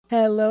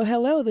Hello,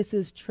 hello. This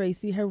is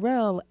Tracy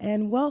Harrell,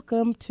 and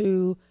welcome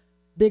to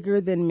Bigger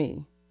Than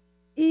Me.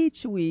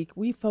 Each week,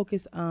 we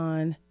focus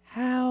on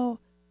how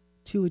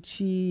to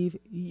achieve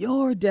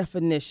your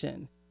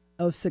definition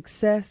of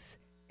success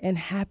and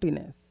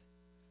happiness.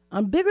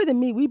 On Bigger Than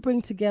Me, we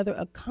bring together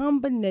a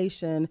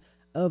combination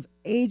of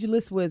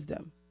ageless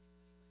wisdom,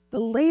 the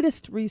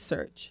latest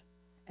research,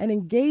 and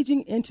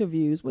engaging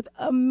interviews with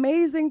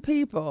amazing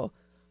people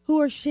who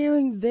are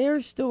sharing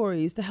their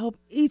stories to help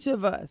each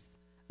of us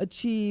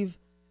achieve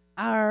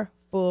our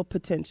full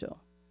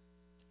potential.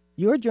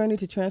 Your journey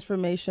to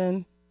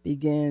transformation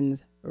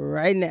begins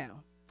right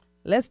now.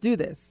 Let's do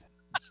this.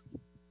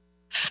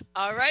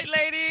 All right,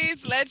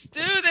 ladies, let's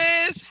do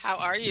this. How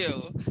are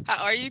you?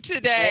 How are you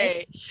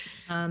today?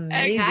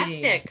 Amazing.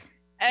 Fantastic.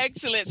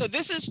 Excellent. So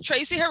this is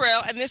Tracy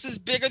Harrell, and this is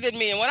Bigger Than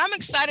Me. And what I'm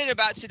excited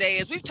about today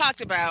is we've talked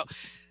about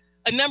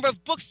a number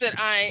of books that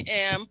I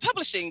am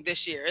publishing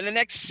this year. In the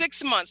next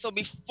 6 months, there'll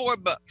be 4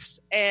 books.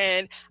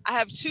 And I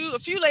have a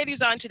few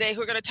ladies on today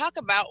who are going to talk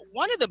about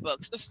one of the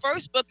books. The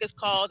first book is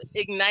called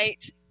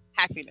Ignite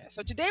Happiness.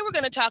 So today we're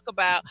going to talk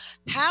about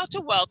how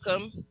to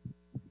welcome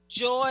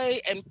joy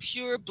and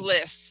pure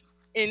bliss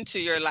into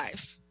your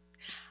life.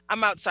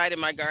 I'm outside in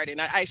my garden.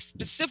 I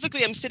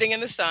specifically am sitting in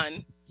the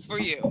sun for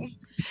you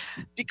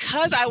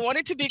because I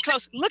wanted to be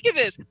close. Look at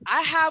this.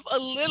 I have a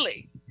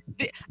lily.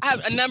 I have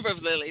a number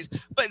of lilies,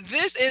 but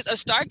this is a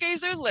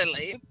stargazer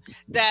lily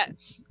that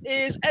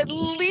is at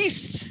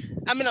least,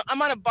 I'm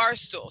on a bar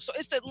stool, so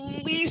it's at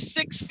least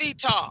 6 feet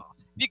tall.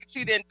 You can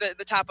see the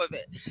top of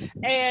it.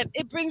 And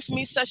it brings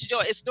me such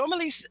joy. It's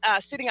normally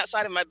sitting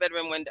outside of my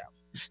bedroom window.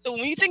 So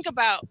when you think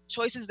about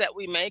choices that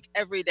we make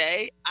every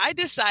day, I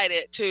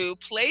decided to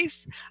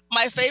place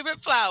my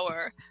favorite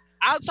flower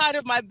outside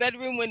of my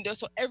bedroom window.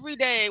 So every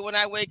day when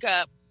I wake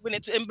up, when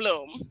it's in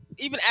bloom,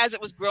 even as it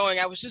was growing,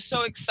 I was just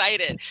so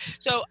excited.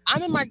 So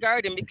I'm in my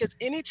garden because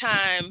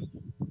anytime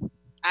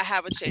I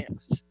have a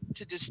chance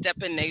to just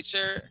step in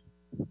nature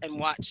and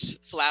watch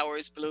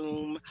flowers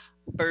bloom,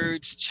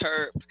 birds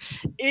chirp,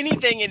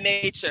 anything in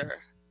nature,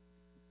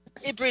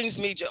 it brings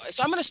me joy.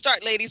 So I'm going to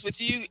start, ladies, with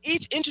you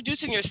each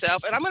introducing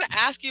yourself, and I'm going to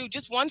ask you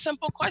just one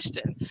simple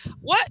question.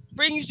 What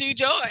brings you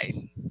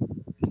joy?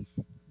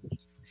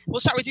 We'll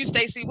start with you,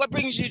 Stacy. What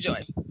brings you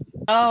joy?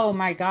 Oh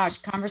my gosh,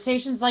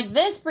 conversations like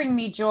this bring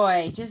me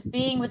joy. Just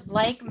being with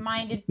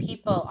like-minded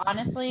people.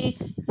 Honestly,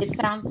 it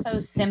sounds so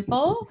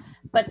simple,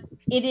 but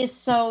it is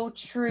so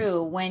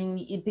true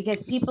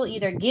because people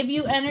either give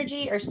you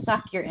energy or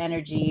suck your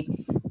energy.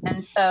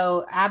 And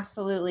so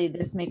absolutely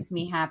this makes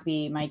me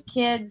happy. My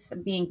kids,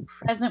 being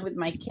present with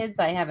my kids.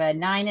 I have a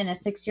 9 and a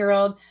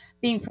 6-year-old.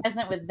 Being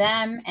present with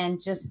them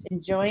and just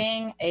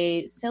enjoying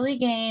a silly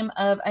game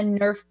of a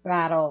Nerf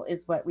battle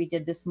is what we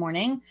did this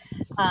morning.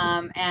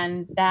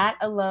 And that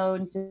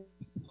alone to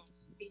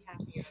be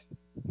happier.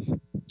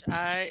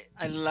 I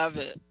love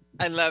it.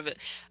 I love it.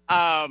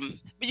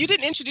 But you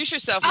didn't introduce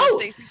yourself, Miss Oh,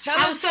 Stacy.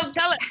 I was so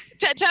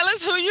Tell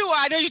us who you are.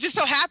 I know you're just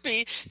so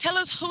happy. Tell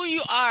us who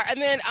you are,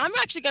 and then I'm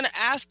actually going to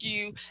ask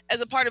you,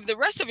 as a part of the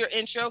rest of your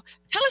intro,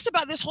 tell us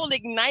about this whole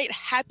Ignite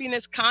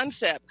Happiness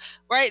concept.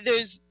 Right?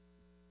 There's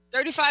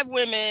 35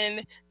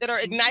 women that are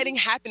igniting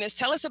happiness.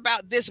 Tell us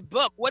about this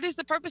book. What is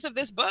the purpose of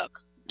this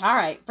book? All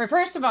right.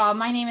 First of all,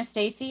 my name is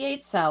Stacy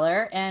Yates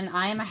Seller, and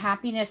I am a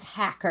happiness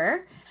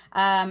hacker.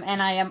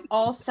 And I am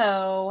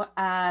also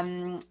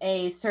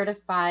a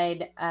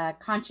certified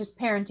conscious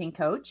parenting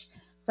coach.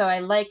 So I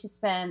like to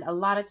spend a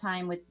lot of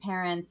time with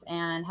parents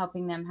and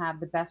helping them have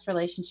the best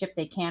relationship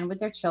they can with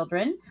their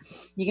children.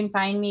 You can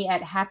find me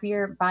at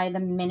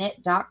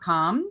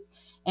happierbytheminute.com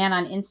and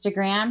on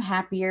Instagram,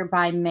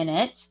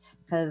 happierbyminute.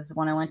 Because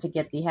when I went to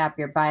get the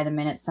Happier by the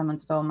Minute, someone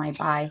stole my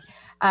buy.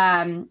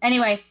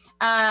 Anyway,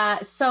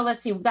 so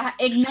let's see. The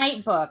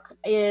Ignite book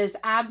is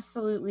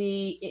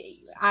absolutely,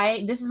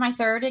 this is my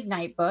third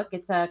Ignite book.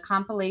 It's a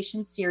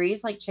compilation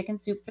series like Chicken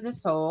Soup for the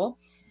Soul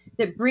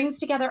that brings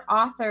together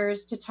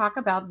authors to talk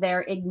about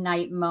their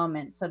Ignite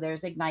moments. So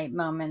there's Ignite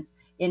moments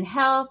in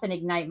health and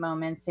Ignite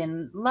moments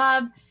in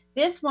love.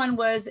 This one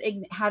was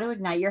how to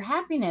ignite your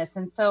happiness.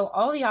 And so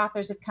all the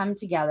authors have come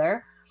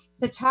together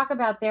to talk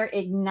about their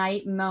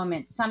Ignite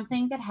moment,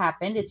 something that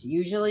happened. It's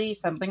usually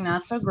something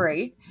not so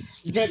great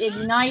that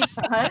ignites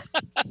us.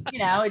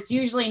 It's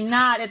usually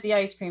not at the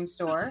ice cream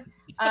store.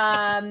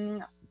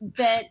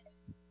 That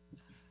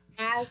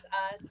has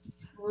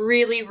us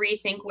really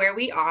rethink where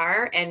we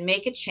are and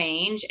make a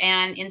change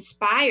and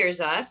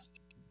inspires us.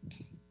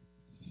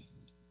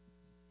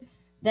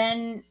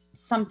 Then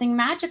something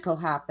magical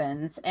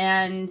happens,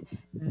 and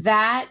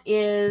that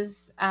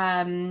is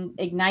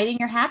igniting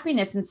your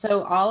happiness. And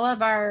so all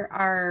of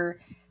our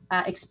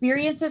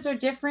experiences are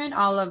different,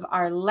 all of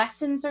our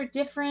lessons are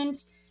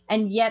different,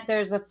 and yet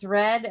there's a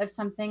thread of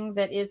something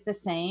that is the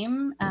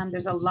same.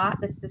 There's a lot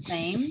that's the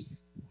same,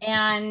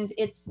 and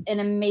it's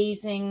an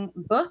amazing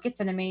book. It's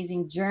an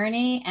amazing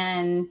journey,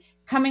 and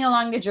coming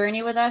along the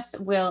journey with us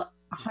will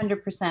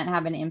 100%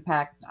 have an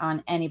impact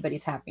on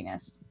anybody's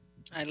happiness.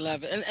 I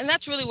love it. And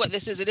that's really what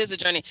this is. It is a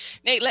journey.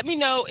 Nate, let me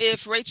know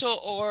if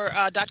Rachel or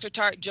Dr.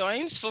 Tart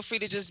joins. Feel free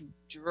to just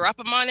drop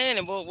them on in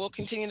and we'll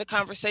continue the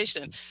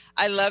conversation.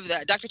 I love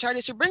that. Dr. Tart,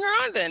 you should bring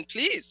her on then,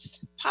 please.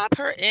 Pop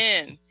her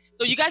in.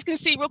 So you guys can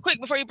see real quick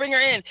before you bring her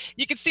in,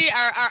 you can see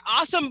our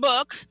awesome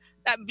book,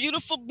 that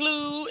beautiful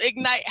blue,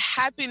 Ignite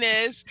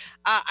Happiness.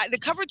 The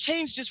cover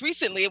changed just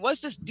recently. It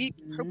was this deep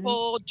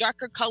purple,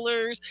 darker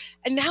colors.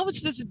 And now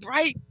it's this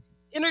bright,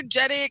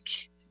 energetic,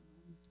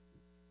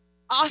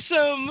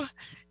 awesome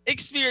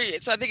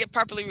experience. So I think it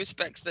properly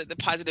respects the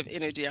positive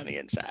energy on the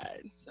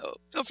inside. So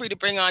feel free to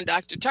bring on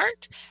Dr.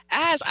 Tart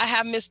as I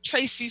have Miss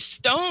Tracy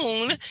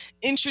Stone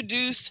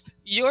introduce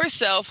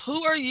yourself.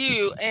 Who are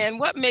you and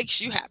what makes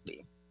you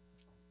happy?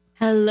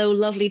 Hello,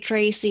 lovely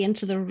Tracy, and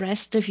to the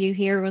rest of you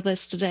here with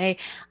us today.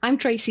 I'm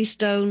Tracy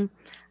Stone.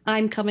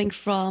 I'm coming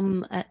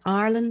from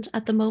Ireland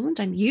at the moment.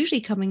 I'm usually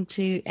coming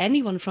to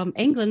anyone from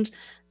England,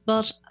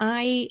 but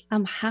I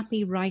am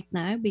happy right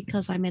now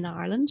because I'm in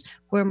Ireland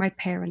where my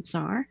parents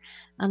are,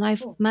 and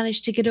I've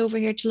managed to get over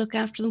here to look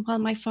after them while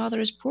my father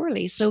is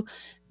poorly. So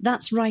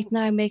that's right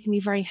now making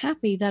me very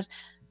happy that,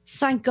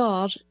 thank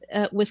God,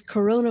 with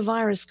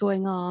coronavirus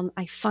going on,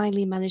 I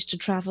finally managed to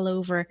travel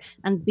over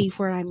and be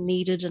where I'm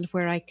needed and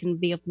where I can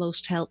be of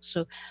most help.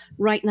 So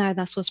right now,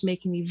 that's what's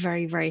making me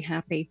very, very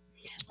happy.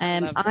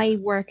 I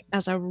work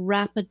as a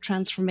rapid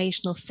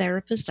transformational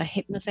therapist, a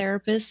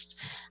hypnotherapist,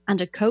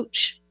 and a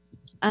coach.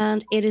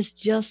 And it is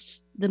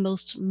just the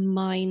most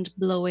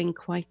mind-blowing,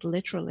 quite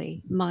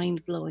literally,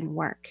 mind-blowing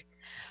work.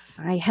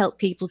 I help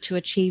people to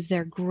achieve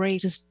their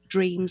greatest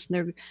dreams and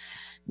their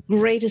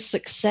greatest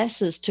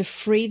successes, to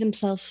free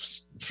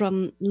themselves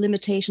from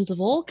limitations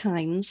of all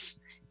kinds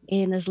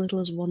in as little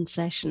as one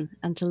session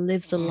and to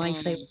live the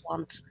life they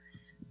want.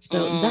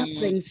 So that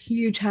brings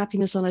huge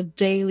happiness on a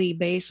daily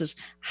basis.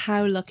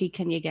 How lucky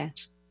can you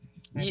get?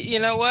 You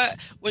know what?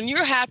 When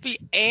you're happy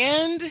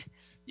and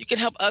you can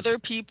help other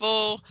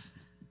people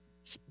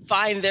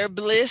find their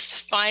bliss,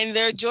 find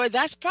their joy.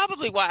 That's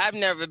probably why I've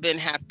never been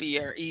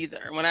happier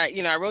either. When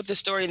I wrote the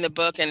story in the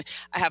book, and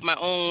I have my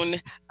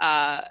own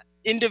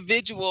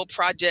individual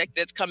project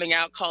that's coming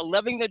out called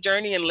Loving the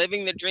Journey and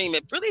Living the Dream.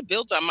 It really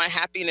builds on my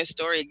happiness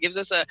story. It gives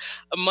us a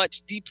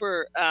much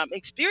deeper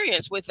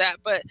experience with that.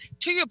 But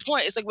to your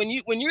point, it's like when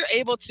you're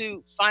able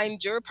to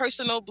find your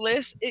personal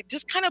bliss, it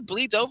just kind of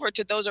bleeds over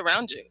to those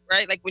around you,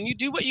 right? Like when you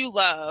do what you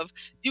love,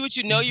 do what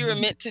you know you were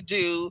meant to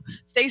do.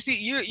 Stacey,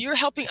 you're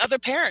helping other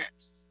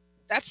parents.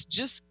 That's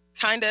just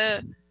kind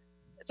of,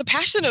 it's a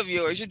passion of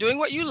yours. You're doing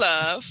what you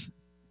love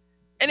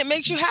and it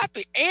makes you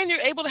happy and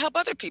you're able to help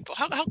other people.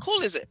 How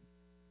cool is it?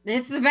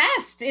 It's the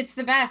best. It's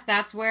the best.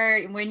 That's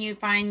where, when you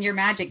find your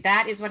magic,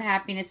 that is what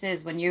happiness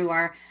is, when you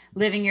are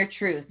living your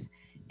truth.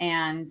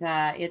 And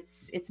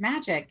it's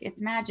magic.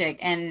 It's magic.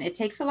 And it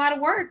takes a lot of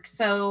work.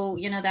 So,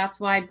 that's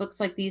why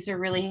books like these are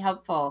really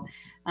helpful.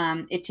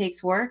 It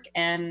takes work,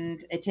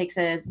 and it takes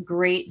a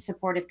great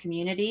supportive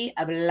community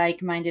of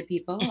like-minded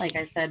people, like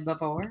I said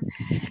before.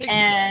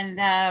 And,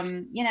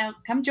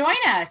 come join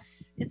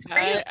us. It's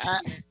great.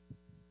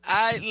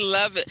 I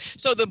love it.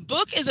 So the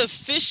book is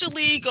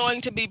officially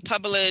going to be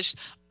published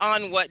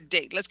on what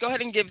date? Let's go ahead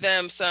and give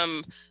them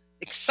some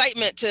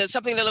excitement, to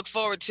something to look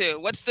forward to.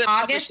 What's the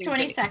August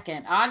 22nd?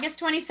 Date? August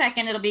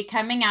 22nd. It'll be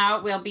coming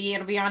out. It'll be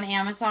on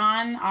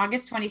Amazon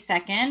August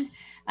 22nd.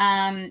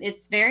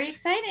 It's very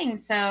exciting.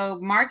 So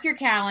mark your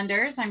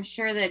calendars. I'm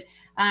sure that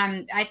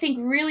I think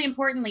really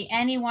importantly,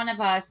 any one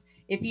of us,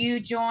 if you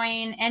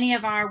join any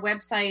of our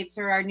websites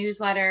or our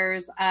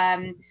newsletters,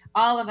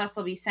 all of us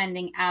will be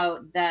sending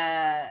out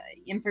the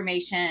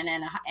information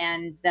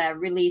and the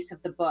release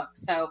of the book.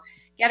 So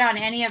get on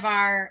any of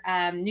our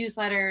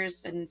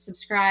newsletters and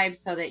subscribe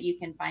so that you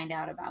can find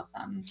out about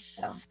them.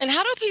 So. And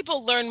how do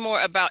people learn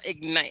more about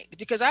Ignite?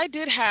 Because I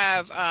did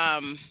have,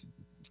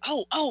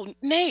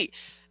 Nate,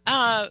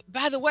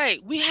 by the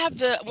way, we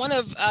have one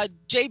of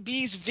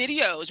JB's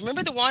videos.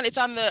 Remember the one? It's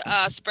on the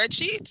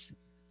spreadsheets.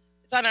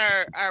 It's on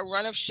our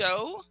run of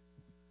show.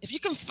 If you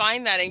can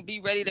find that and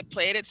be ready to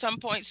play it at some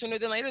point sooner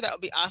than later, that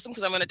would be awesome,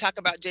 because I'm going to talk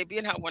about JB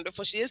and how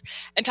wonderful she is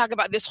and talk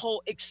about this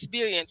whole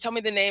experience. Tell me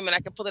the name and I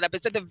can pull it up.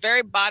 It's at the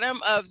very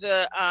bottom of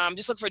the,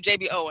 just look for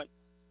JB Owen.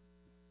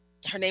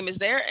 Her name is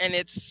there, and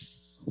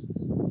it's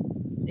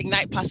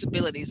Ignite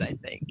Possibilities, I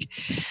think.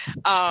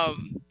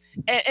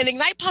 And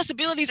Ignite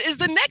Possibilities is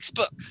the next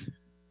book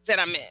that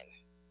I'm in.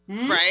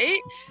 Right?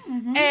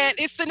 Mm-hmm. And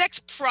it's the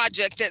next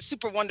project that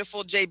super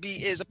wonderful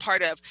JB is a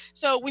part of.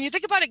 So when you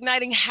think about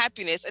igniting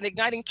happiness and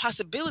igniting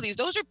possibilities,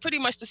 those are pretty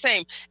much the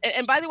same.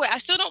 And by the way, I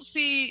still don't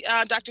see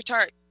Dr.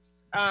 Tart.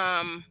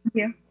 I'm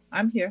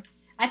here.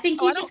 I think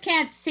you just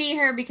can't see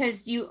her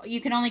because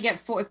you can only get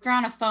 4. If you're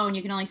on a phone,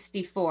 you can only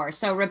see 4.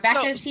 So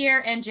Rebecca's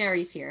here and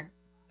Jerry's here.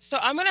 So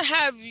I'm going to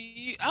have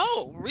you.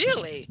 Oh,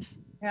 really?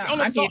 Yeah, on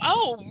the phone.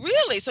 Oh,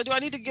 really? So do I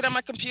need to get on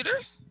my computer?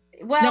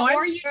 Well,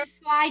 or you just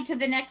slide to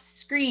the next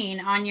screen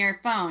on your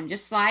phone.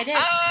 Just slide it.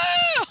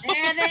 Oh!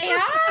 There they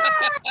are.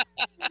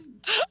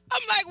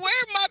 I'm like, where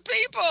are my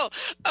people?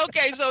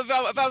 Okay, so if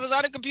I was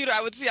on a computer,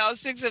 I would see all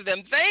 6 of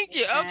them. Thank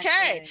you.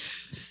 Okay.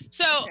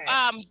 So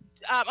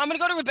I'm going to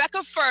go to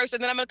Rebecca first,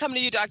 and then I'm going to come to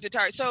you, Dr.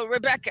 Tart. So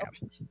Rebecca,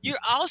 you're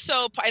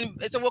also,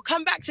 and so we'll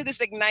come back to this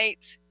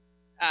Ignite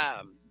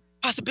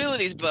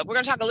Possibilities book. We're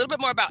going to talk a little bit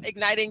more about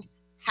igniting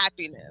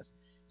happiness.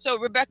 So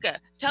Rebecca,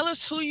 tell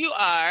us who you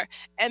are,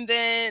 and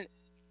then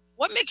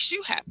what makes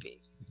you happy?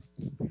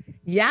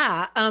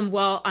 Yeah,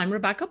 well, I'm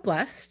Rebecca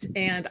Blessed,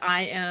 and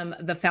I am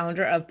the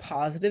founder of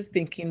Positive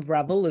Thinking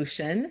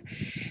Revolution.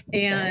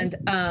 And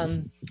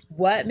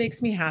what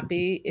makes me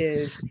happy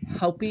is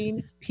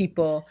helping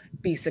people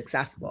be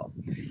successful,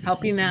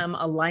 helping them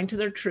align to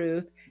their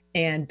truth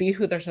and be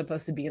who they're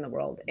supposed to be in the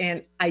world.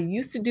 And I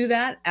used to do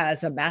that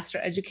as a master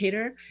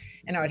educator,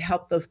 and I would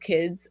help those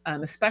kids,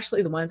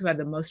 especially the ones who had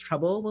the most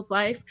trouble with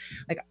life.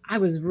 Like, I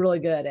was really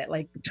good at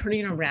like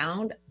turning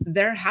around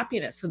their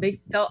happiness. So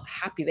they felt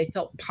happy, they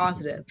felt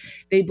positive,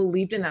 they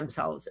believed in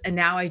themselves. And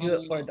now I do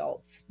it for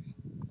adults.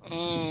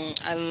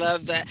 I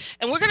love that.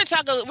 And we're going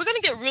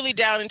to get really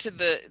down into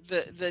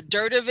the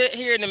dirt of it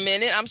here in a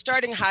minute. I'm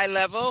starting high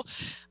level,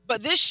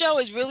 but this show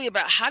is really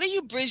about how do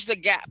you bridge the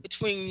gap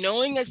between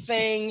knowing a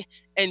thing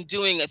and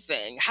doing a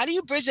thing? How do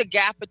you bridge a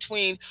gap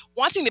between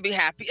wanting to be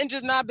happy and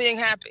just not being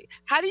happy?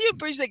 How do you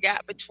bridge the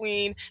gap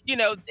between,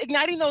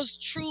 igniting those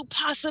true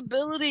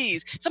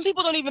possibilities? Some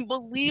people don't even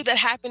believe that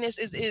happiness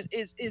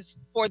is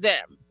for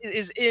them,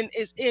 is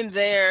in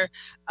their,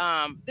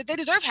 that they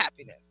deserve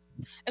happiness.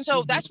 And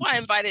so that's why I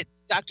invited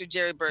Dr.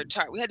 Jerry Bird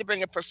Tart. We had to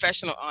bring a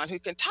professional on who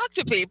can talk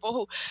to people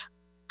who,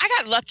 I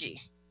got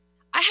lucky.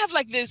 I have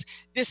like this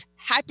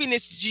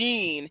happiness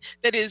gene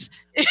that is,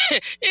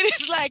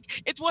 it is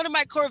like, it's one of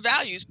my core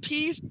values.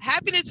 Peace,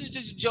 happiness is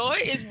just joy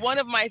is one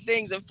of my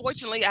things.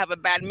 Unfortunately, I have a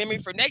bad memory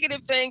for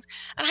negative things.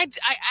 And I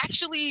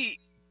actually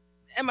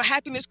am a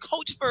happiness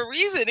coach for a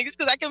reason. It's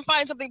because I can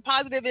find something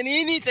positive in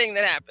anything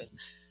that happens.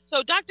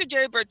 So Dr.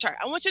 Jerry Bird Tart,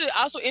 I want you to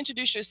also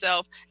introduce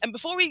yourself. And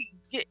before we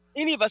get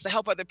any of us to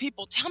help other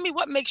people, tell me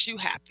what makes you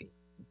happy.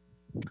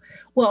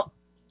 Well,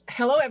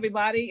 hello,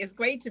 everybody. It's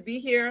great to be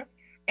here.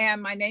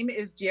 And my name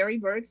is Jerry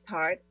Bird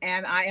Tart,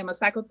 and I am a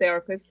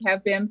psychotherapist,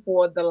 have been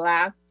for the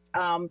last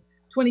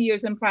 20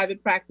 years in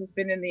private practice,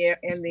 been in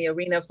the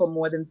arena for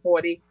more than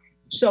 40.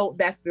 So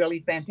that's really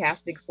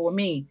fantastic for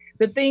me.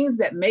 The things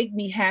that make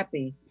me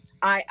happy,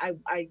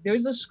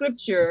 there's a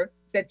scripture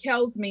that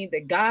tells me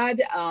that God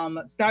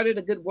started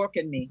a good work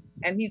in me,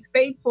 and he's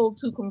faithful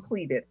to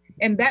complete it.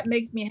 And that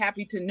makes me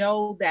happy to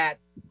know that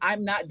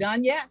I'm not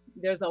done yet.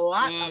 There's a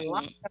lot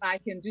that I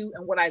can do.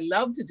 And what I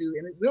love to do,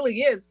 and it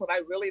really is what I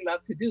really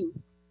love to do,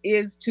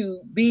 is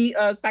to be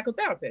a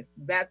psychotherapist.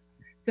 That's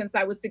since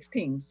I was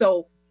 16.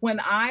 So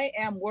when I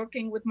am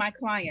working with my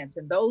clients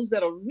and those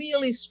that are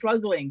really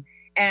struggling,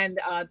 and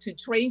to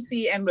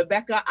Tracy and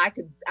Rebecca,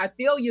 I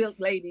feel you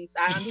ladies.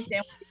 I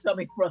understand where you're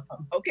coming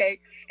from. Okay.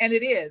 And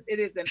it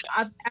is an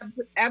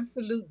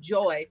absolute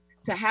joy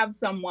to have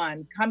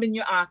someone come in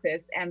your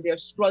office and they're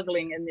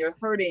struggling and they're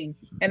hurting.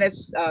 And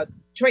as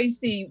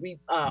Tracy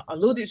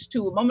alluded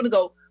to a moment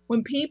ago,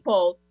 when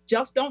people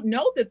just don't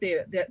know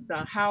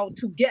how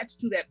to get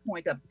to that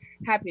point of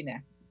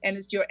happiness. And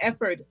it's your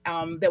effort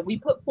that we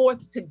put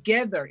forth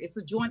together. It's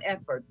a joint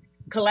effort,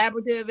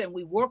 collaborative, and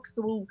we work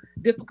through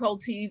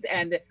difficulties,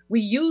 and we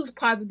use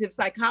positive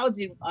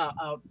psychology.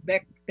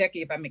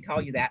 Becky, if I may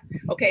call you that.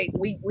 Okay,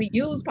 we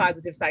use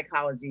positive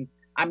psychology.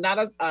 I'm not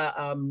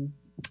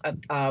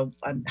a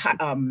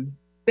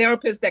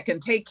therapist that can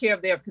take care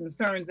of their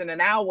concerns in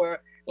an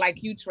hour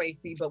like you,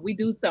 Tracy, but we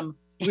do some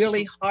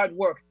really hard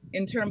work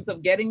in terms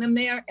of getting them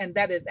there, and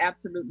that is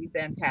absolutely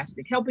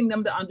fantastic. Helping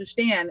them to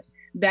understand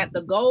that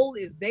the goal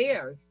is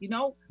theirs.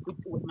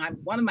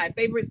 One of my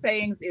favorite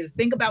sayings is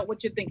think about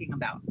what you're thinking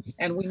about,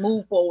 and we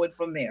move forward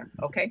from there.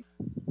 Okay,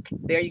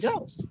 there you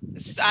go.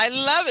 I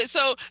love it.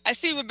 So I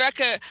see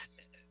Rebecca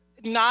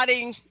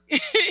nodding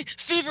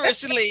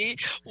feverishly.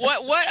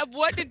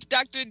 What did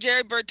Dr.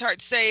 Jerry Bird Tart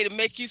say to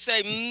make you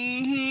say,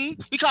 mm-hmm?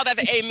 We call that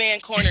the amen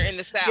corner in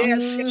the South.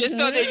 Yes. Just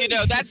so that you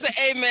know, that's the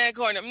amen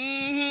corner.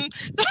 Mm-hmm.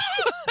 So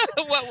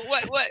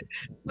what?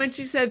 When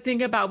she said,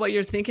 think about what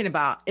you're thinking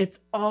about, it's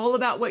all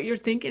about what you're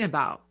thinking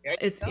about.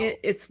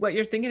 It's what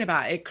you're thinking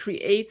about. It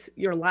creates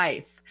your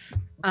life.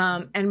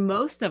 And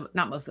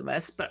not most of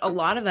us, but a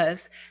lot of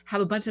us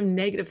have a bunch of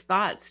negative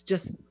thoughts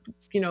just,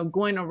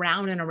 going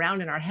around and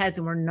around in our heads,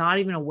 and we're not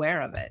even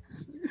aware of it.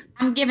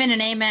 I'm giving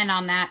an amen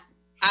on that.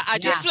 I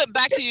just flipped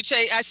back to you,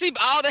 Chase. I see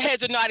all the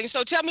heads are nodding.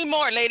 So tell me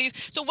more, ladies.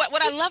 So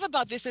what I love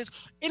about this is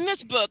in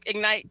this book,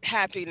 Ignite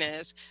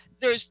Happiness,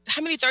 there's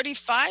how many,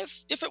 35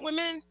 different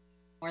women?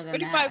 More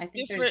than that. I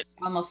think there's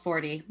almost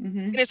 40. Mm-hmm.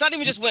 And it's not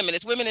even just women,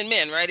 it's women and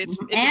men, right? It's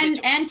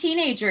and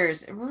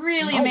teenagers,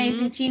 really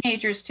amazing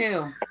teenagers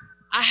too.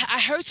 I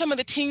heard some of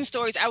the teen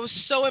stories. I was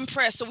so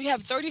impressed. So we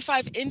have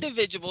 35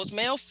 individuals,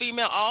 male,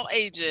 female, all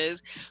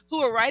ages,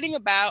 who are writing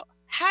about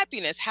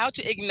happiness, how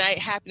to ignite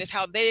happiness,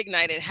 how they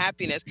ignited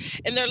happiness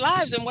in their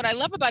lives. And what I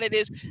love about it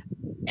is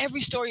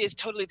every story is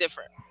totally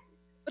different.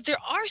 But there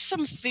are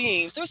some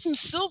themes, there's some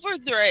silver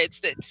threads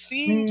that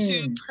seem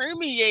to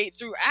permeate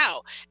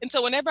throughout. And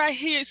so whenever I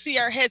see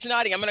our heads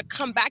nodding, I'm going to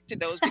come back to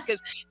those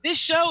because this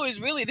show is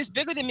really this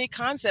bigger than me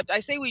concept. I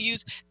say we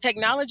use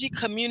technology,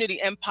 community,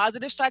 and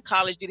positive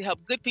psychology to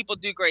help good people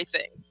do great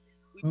things.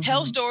 We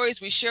tell stories,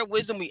 we share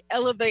wisdom, we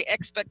elevate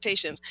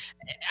expectations.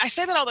 I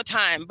say that all the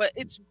time, but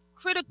it's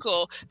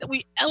critical that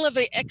we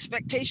elevate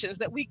expectations,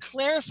 that we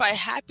clarify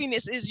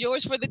happiness is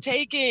yours for the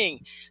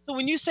taking. So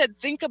when you said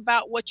think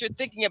about what you're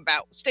thinking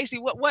about, Stacey,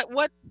 what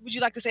would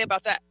you like to say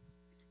about that?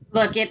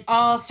 Look, it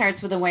all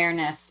starts with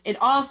awareness. It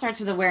all starts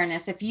with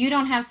awareness. If you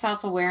don't have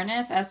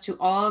self-awareness as to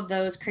all of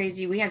those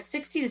crazy, we have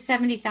 60 to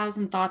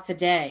 70,000 thoughts a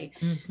day.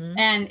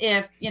 And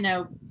if,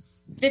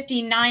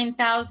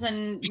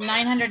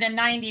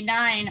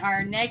 59,999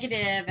 are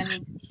negative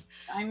and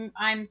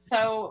I'm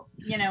so,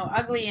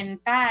 ugly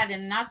and fat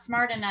and not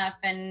smart enough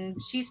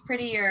and she's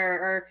prettier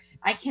or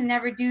I can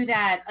never do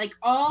that. Like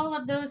all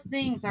of those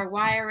things are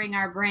wiring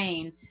our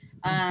brain.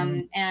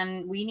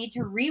 And we need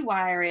to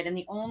rewire it. And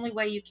the only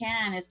way you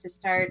can is to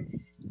start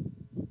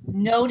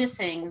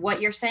noticing what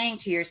you're saying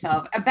to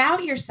yourself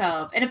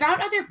and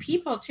about other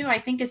people too. I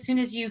think as soon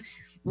as you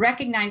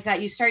recognize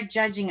that, you start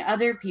judging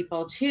other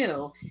people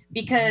too,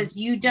 because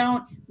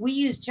we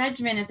use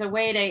judgment as a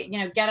way to,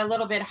 get a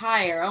little bit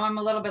higher. Oh, I'm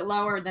a little bit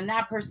lower than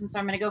that person, so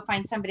I'm going to go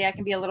find somebody I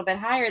can be a little bit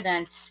higher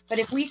than. But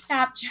if we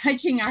stop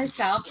judging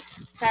ourselves,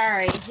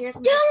 here's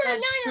my son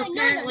who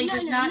apparently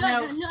does not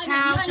know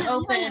how to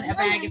open a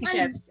bag of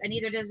chips, and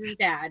neither does his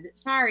dad.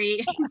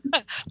 Sorry.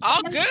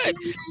 All good.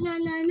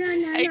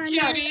 Hey,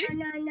 cutie.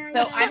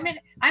 So I'm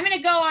gonna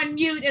go on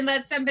mute and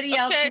let somebody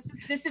else.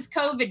 This is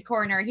COVID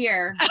corner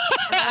here.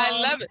 I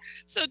love it.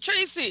 So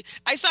Tracy,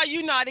 I saw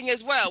you nodding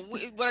as well.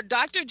 What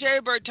Dr. Jerry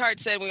Bertart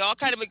said, we all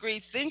kind of agree,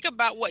 think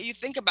about what you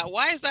think about.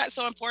 Why is that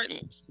so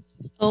important?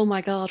 Oh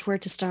my God, where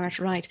to start?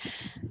 Right.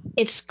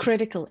 It's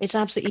critical. It's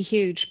absolutely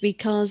huge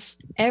because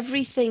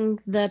everything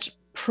that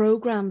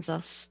programs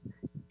us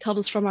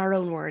comes from our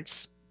own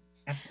words.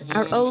 Absolutely.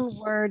 Our own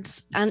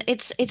words. And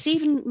it's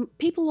even,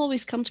 people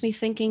always come to me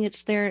thinking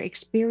it's their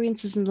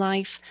experiences in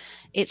life.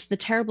 It's the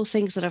terrible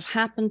things that have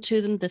happened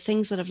to them, the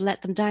things that have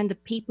let them down, the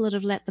people that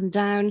have let them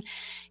down.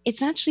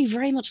 It's actually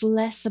very much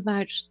less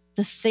about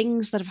the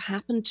things that have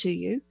happened to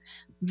you,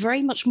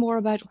 very much more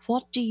about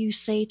what do you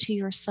say to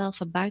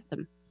yourself about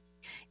them.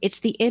 It's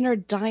the inner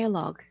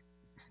dialogue.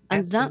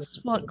 And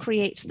that's what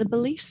creates the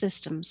belief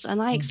systems. And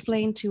I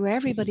explain to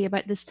everybody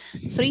about this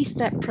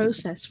 3-step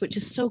process, which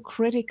is so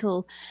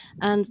critical.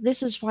 And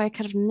this is why I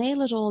kind of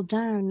nail it all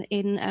down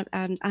and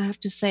I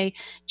have to say,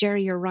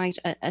 Jerry, you're right.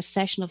 A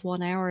session of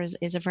 1 hour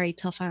is a very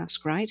tough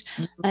ask, right?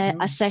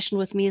 A session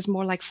with me is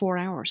more like 4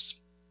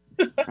 hours.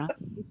 Right?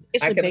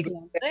 It's a big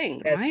long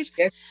thing, right?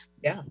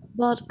 Yeah.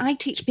 But I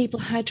teach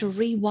people how to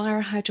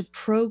rewire, how to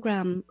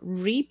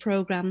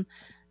reprogram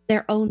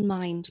their own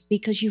mind,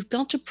 because you've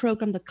got to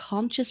program the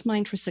conscious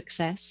mind for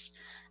success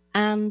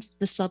and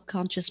the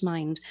subconscious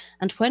mind.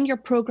 And when you're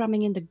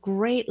programming in the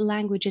great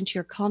language into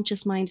your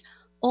conscious mind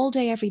all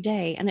day, every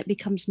day, and it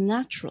becomes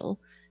natural,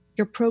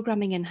 you're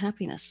programming in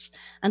happiness.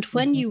 And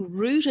when you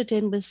root it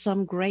in with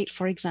some great,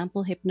 for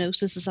example,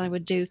 hypnosis, as I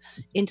would do,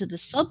 into the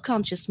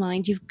subconscious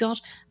mind, you've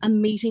got a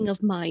meeting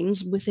of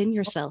minds within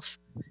yourself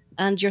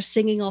and you're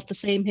singing off the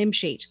same hymn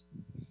sheet.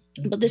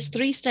 But this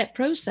 3-step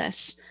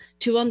process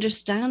to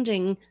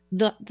understanding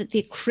the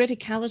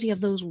criticality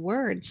of those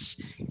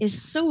words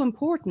is so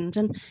important.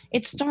 And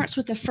it starts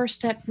with the first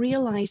step,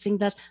 realizing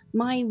that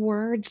my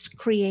words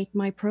create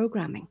my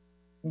programming.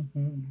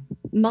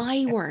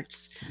 My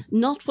words,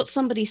 not what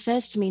somebody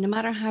says to me, no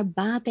matter how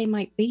bad they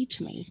might be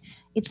to me.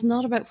 It's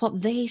not about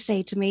what they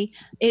say to me.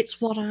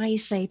 It's what I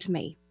say to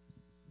me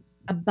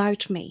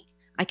about me.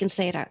 I can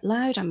say it out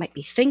loud. I might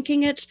be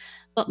thinking it,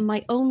 but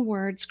my own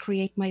words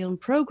create my own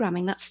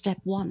programming. That's step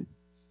 1.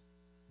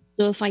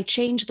 So if I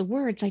change the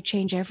words, I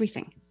change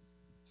everything.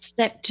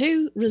 Step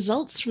 2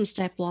 results from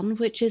step 1,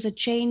 which is a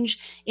change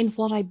in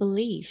what I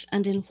believe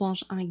and in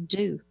what I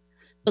do.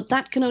 But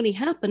that can only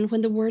happen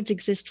when the words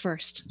exist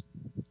first.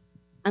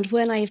 And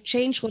when I have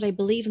changed what I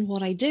believe and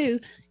what I do,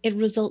 it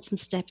results in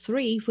step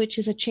 3, which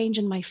is a change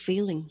in my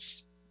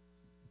feelings.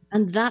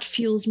 And that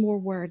fuels more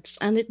words.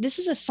 And this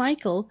is a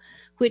cycle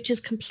which is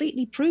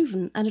completely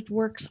proven, and it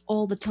works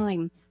all the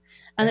time.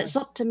 And it's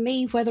up to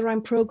me whether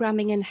I'm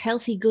programming in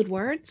healthy, good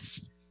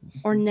words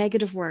or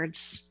negative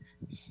words.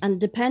 And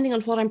depending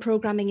on what I'm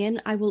programming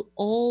in, I will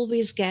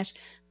always get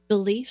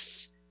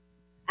beliefs,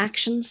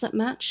 actions that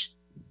match,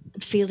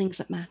 and feelings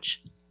that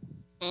match.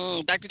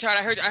 Dr. Tart,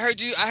 I heard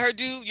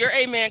you, your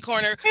amen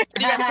corner. What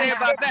do you got to say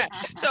about that?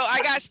 So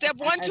I got step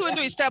 1, 2, and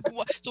 3. Step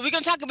 1. So we're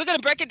gonna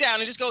break it down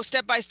and just go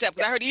step by step.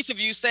 Because I heard each of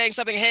you saying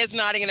something, heads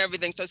nodding and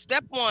everything. So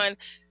step 1,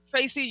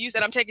 Tracy, you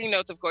said, I'm taking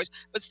notes, of course,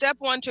 but step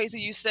 1,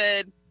 Tracy, you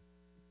said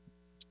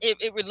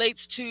it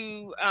relates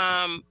to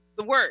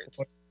the words,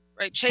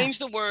 right? Change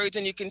the words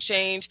and you can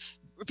change.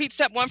 Repeat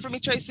step 1 for me,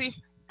 Tracy.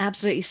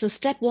 Absolutely. So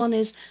step 1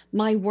 is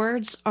my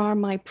words are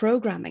my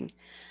programming.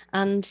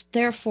 And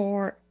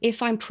therefore,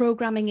 if I'm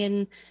programming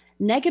in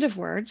negative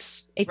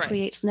words, it Right.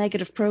 creates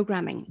negative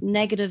programming,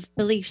 negative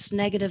beliefs,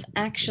 negative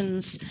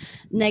actions,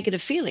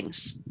 negative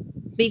feelings,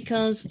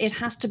 because it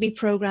has to be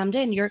programmed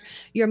in.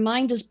 Your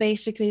mind is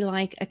basically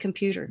like a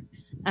computer,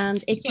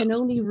 and it can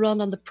only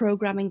run on the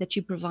programming that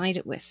you provide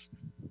it with.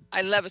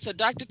 I love it. So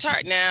Dr.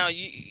 Tart, now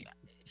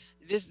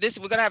this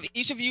we're gonna have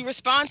each of you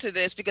respond to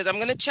this, because I'm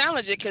gonna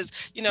challenge it, because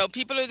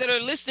people that are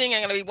listening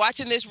and gonna be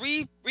watching this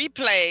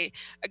replay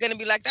are gonna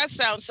be like, that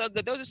sounds so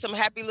good. Those are some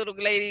happy little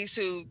ladies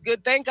who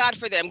good. Thank God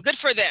for them. Good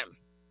for them.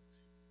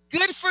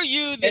 Good for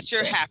you that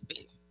you're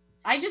happy.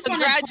 I just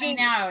want to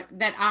point out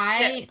that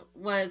I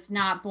was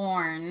not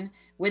born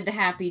with the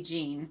happy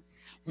gene.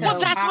 So well,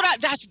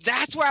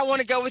 that's where I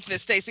want to go with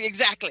this, Stacey.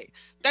 Exactly.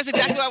 That's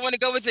exactly where I want to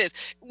go with this.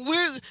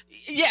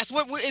 It's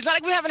not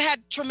like we haven't had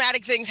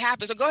traumatic things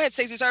happen. So go ahead,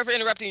 Stacey. Sorry for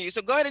interrupting you. So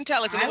go ahead and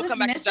tell us, and then we'll come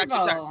back to Dr.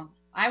 Tart.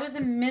 I was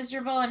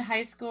miserable in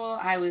high school.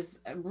 I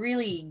was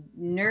really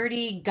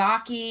nerdy,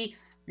 gawky.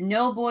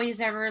 No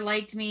boys ever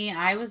liked me.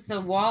 I was the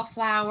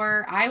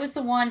wallflower. I was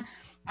the one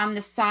on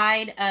the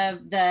side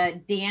of the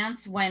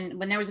dance when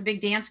there was a big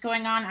dance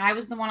going on. I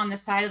was the one on the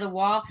side of the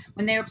wall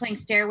when they were playing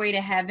Stairway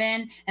to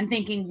Heaven and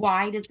thinking,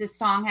 why does this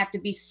song have to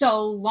be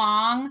so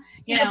long?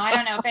 I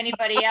don't know if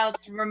anybody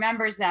else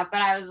remembers that,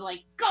 but I was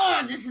like,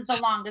 God, this is the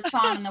longest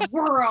song in the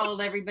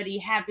world. Everybody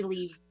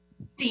happily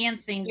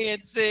dancing.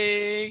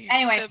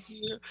 Anyway, so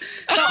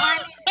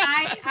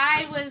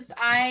I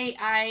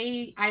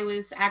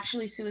was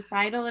actually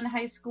suicidal in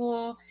high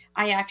school.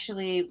 I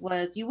actually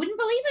was. You wouldn't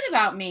believe it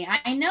about me.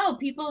 I know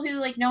people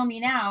who know me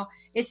now.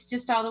 It's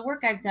just all the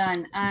work I've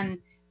done.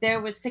 There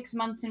was 6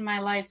 months in my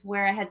life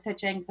where I had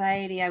such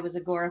anxiety. I was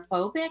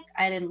agoraphobic.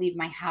 I didn't leave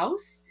my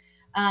house.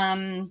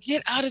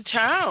 Get out of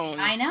town.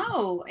 I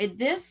know.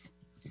 This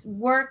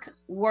work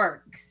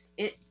works.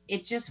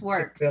 It just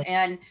works.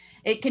 And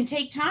it can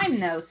take time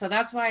though. So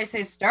that's why I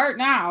say start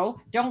now.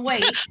 Don't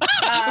wait.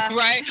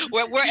 Right.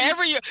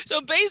 Wherever you're.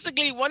 So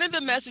basically one of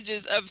the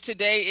messages of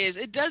today is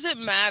it doesn't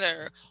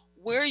matter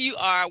where you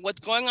are, what's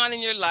going on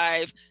in your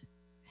life.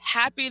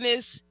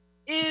 Happiness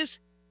it's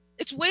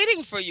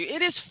waiting for you.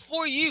 It is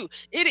for you.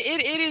 It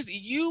is,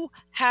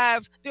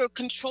 there are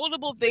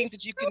controllable things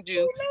that you can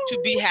do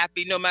to be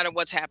happy no matter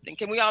what's happening.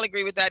 Can we all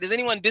agree with that? Does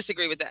anyone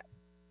disagree with that?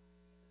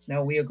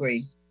 No, we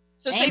agree.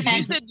 So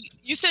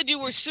you said you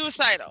were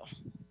suicidal.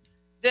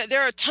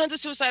 There are tons of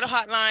suicidal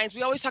hotlines.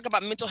 We always talk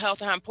about mental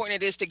health and how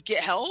important it is to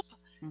get help.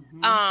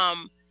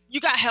 Mm-hmm. You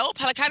got help?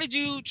 How did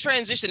you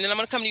transition? And I'm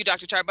going to come to you,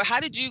 Dr. Tart, but how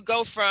did you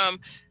go from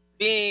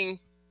feeling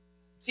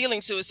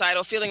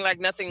suicidal, feeling like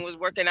nothing was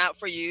working out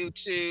for you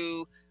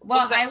to...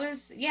 Well, I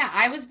was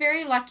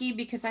very lucky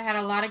because I had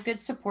a lot of good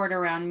support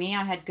around me.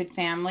 I had good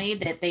family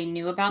that they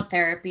knew about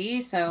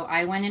therapy. So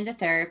I went into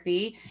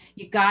therapy.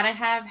 You got to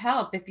have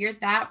help. If you're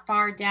that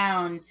far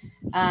down,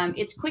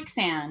 it's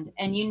quicksand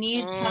and you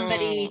need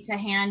somebody to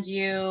hand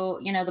you,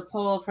 the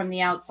pole from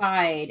the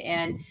outside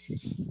and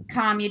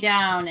calm you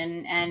down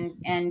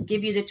and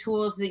give you the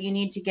tools that you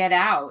need to get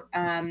out.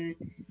 And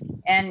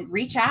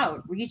reach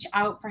out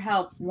for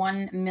help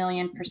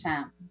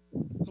 1,000,000%.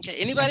 Okay,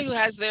 anybody who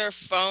has their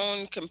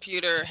phone,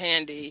 computer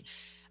handy,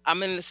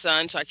 I'm in the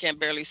sun, so I can't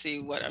barely see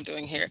what I'm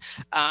doing here.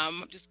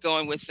 I'm just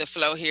going with the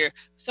flow here.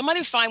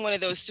 Somebody find one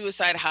of those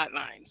suicide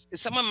hotlines,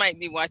 because someone might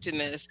be watching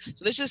this.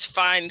 So let's just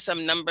find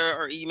some number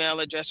or email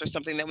address or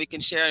something that we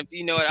can share. If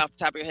you know it off the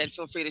top of your head,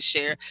 feel free to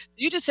share.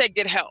 You just said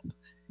get help.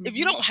 Mm-hmm. If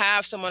you don't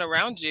have someone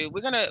around you,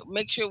 we're going to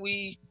make sure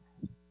we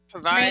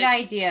provide. Great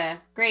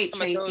idea. Great,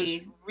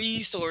 Tracy.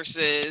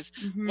 Resources.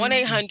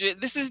 1-800.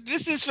 This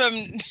is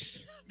from...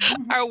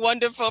 our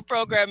wonderful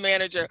program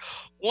manager.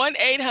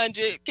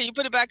 1-800. Can you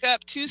put it back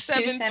up?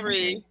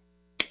 273.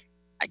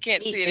 I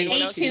can't see it.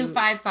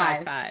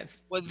 8255.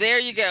 Well, there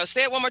you go.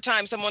 Say it one more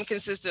time. Someone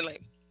consistently.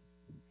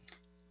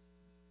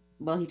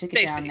 Well, he took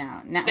it down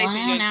now. Now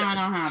I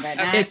don't have it.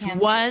 Okay. It's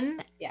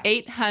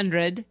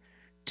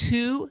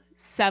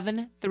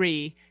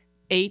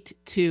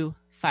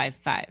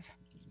 1-800-273-8255.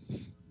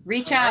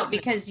 Reach out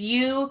because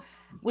you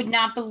would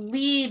not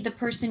believe the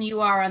person you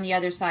are on the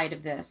other side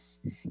of this.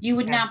 You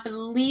would not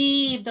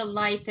believe the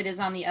life that is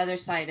on the other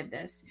side of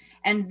this.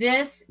 And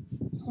this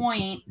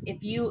point,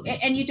 you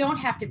don't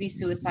have to be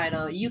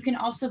suicidal. You can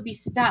also be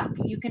stuck.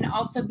 You can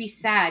also be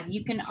sad.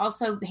 You can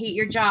also hate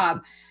your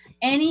job.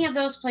 Any of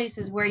those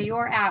places where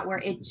you're at, where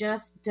it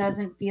just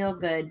doesn't feel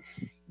good,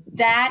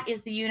 that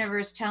is the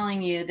universe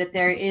telling you that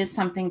there is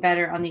something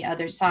better on the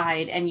other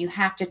side. And you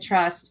have to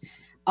trust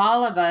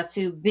all of us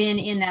who've been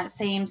in that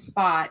same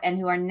spot and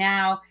who are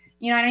now,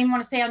 I don't even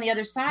want to say on the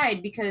other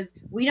side, because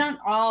we don't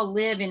all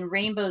live in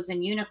rainbows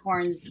and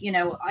unicorns,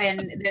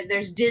 and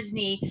there's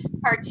Disney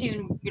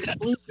cartoon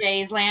blue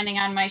jays landing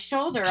on my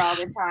shoulder all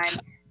the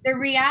time. The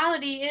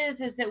reality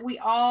is that we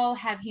all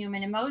have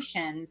human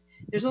emotions.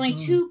 There's only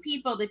two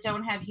people that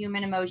don't have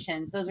human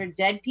emotions. Those are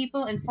dead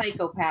people and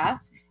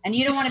psychopaths. And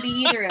you don't want to be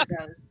either of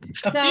those.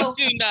 So,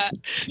 you do not.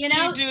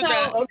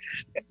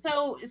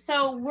 So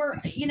we're,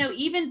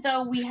 even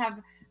though we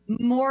have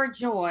more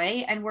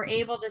joy and we're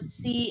able to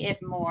see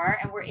it more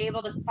and we're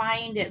able to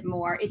find it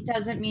more, it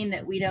doesn't mean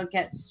that we don't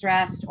get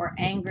stressed or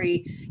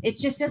angry. It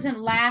just doesn't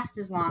last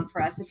as long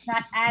for us. It's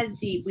not as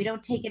deep. We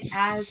don't take it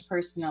as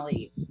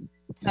personally.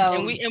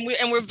 So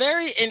and we're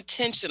very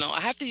intentional.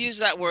 I have to use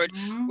that word.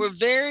 Mhm. We're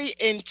very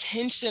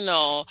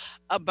intentional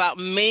about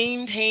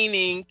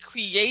maintaining,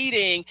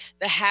 creating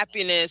the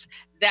happiness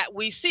that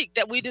we seek,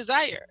 that we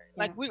desire.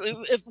 Like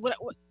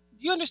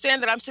you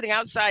understand that I'm sitting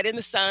outside in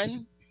the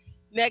sun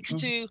next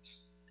to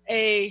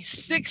a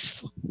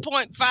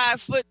 6.5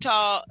 foot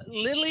tall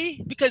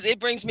lily because it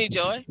brings me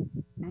joy.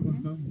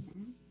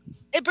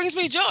 It brings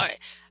me joy,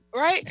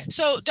 right?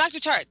 So Dr.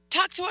 Tart,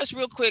 talk to us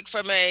real quick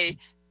from a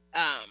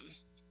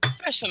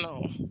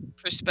professional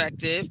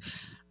perspective.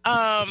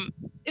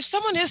 If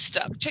someone is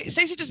stuck,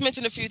 Stacey just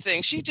mentioned a few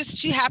things.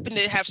 She happened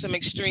to have some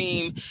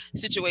extreme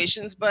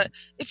situations, but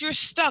if you're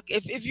stuck,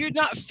 if you're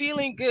not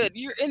feeling good,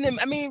 you're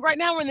right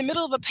now we're in the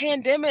middle of a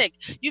pandemic.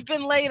 You've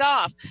been laid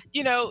off.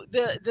 You know,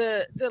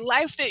 the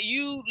life that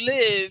you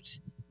lived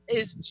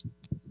is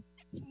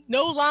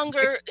no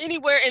longer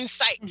anywhere in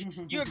sight.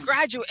 You're a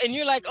graduate and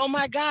you're like, oh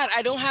my God,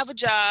 I don't have a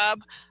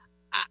job.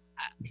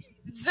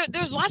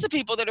 There's lots of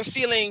people that are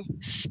feeling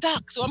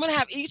stuck. So I'm going to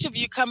have each of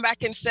you come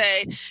back and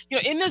say, you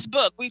know, in this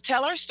book, we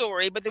tell our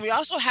story, but then we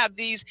also have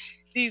these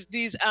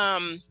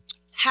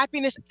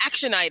happiness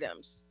action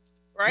items,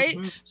 right?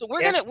 So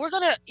we're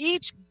gonna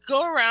each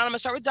go around. I'm gonna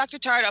start with Dr.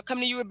 Tart. I'll come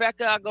to you,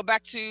 Rebecca. I'll go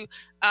back to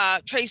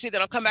Tracy.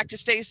 Then I'll come back to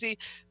Stacey.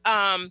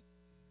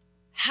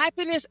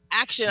 Happiness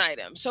action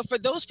items. So for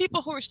those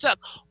people who are stuck,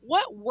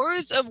 what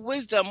words of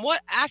wisdom,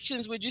 what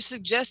actions would you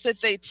suggest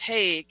that they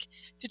take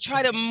to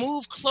try to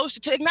move closer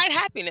to ignite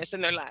happiness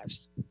in their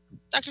lives?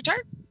 Dr.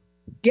 Tart?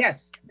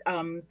 Yes.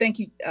 Thank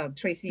you,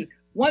 Tracy.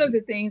 One of the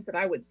things that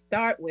I would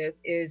start with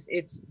is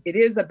it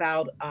is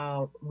about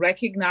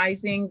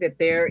recognizing that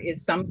there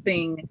is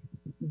something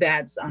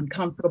that's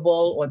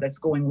uncomfortable or that's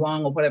going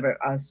wrong or whatever.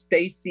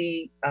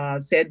 Stacey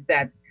said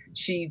that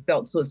she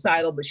felt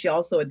suicidal, but she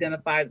also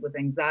identified with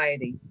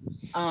anxiety.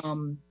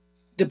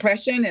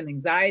 Depression and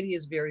anxiety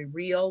is very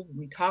real. When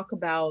we talk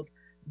about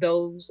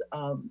those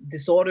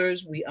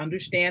disorders, we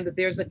understand that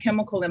there's a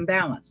chemical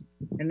imbalance,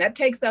 and that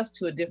takes us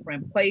to a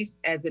different place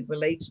as it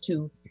relates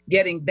to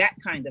getting that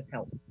kind of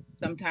help.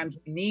 Sometimes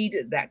we need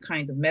that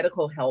kind of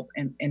medical help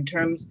in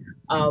terms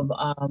of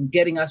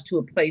getting us to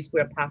a place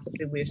where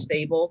possibly we're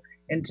stable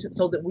and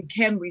so that we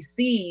can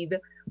receive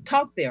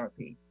talk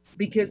therapy.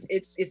 Because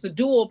it's a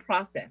dual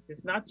process.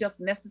 It's not just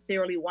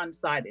necessarily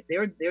one-sided.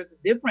 There's a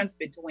difference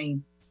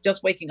between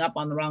just waking up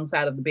on the wrong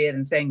side of the bed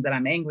and saying that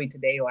I'm angry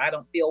today, or I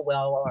don't feel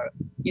well, or,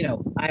 you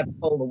know, I have a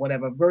cold or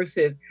whatever,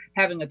 versus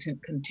having a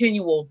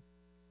continual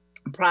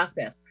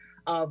process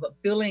of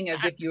feeling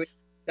as if you're in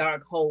a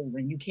dark hole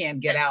and you can't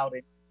get out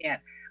and you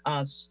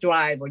can't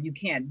strive, or you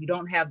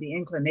don't have the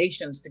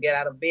inclinations to get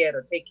out of bed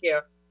or take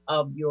care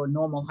of your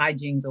normal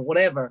hygienes or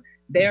whatever.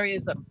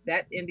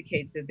 That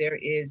indicates that there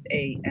is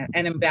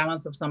an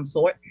imbalance of some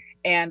sort.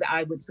 And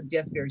I would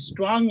suggest very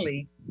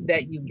strongly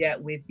that you get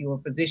with your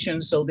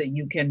physician so that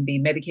you can be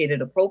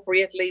medicated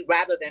appropriately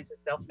rather than to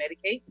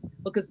self-medicate,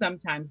 because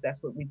sometimes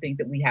that's what we think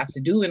that we have to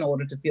do in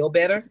order to feel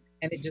better.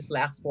 And it just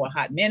lasts for a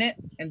hot minute.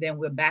 And then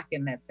we're back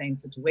in that same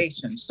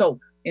situation. So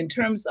in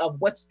terms of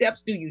what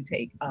steps do you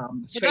take?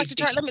 So Dr.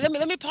 Tart,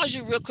 let me pause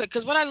you real quick,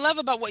 because what I love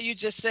about what you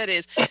just said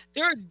is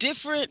there are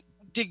different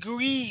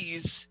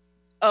degrees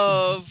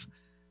of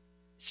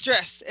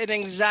stress and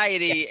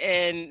anxiety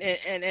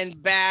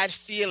and bad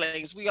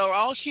feelings. We are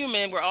all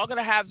human. We're all going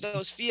to have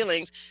those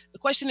feelings. The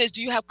question is,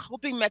 do you have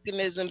coping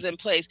mechanisms in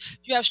place? Do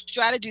you have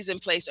strategies in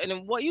place? And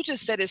then what you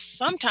just said is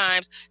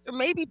sometimes there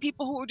may be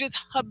people who are just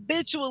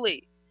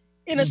habitually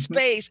in a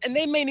space and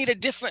they may need a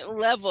different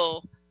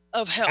level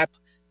of help.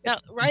 Now,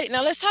 right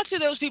now, let's talk to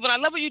those people.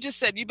 And I love what you just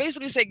said. You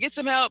basically said, get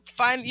some help,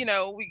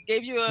 we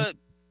gave you a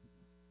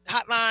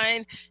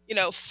hotline,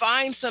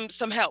 find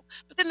some help.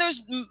 But then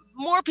there's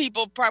more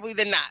people probably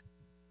than not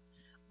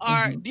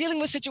are dealing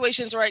with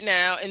situations right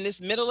now in this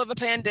middle of a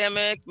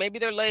pandemic. Maybe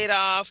they're laid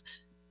off.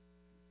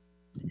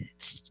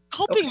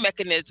 Coping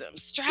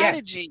mechanisms,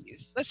 strategies.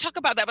 Yes. Let's talk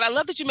about that. But I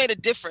love that you made a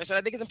difference, and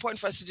I think it's important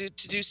for us to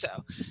do so.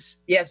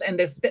 Yes,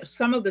 and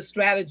some of the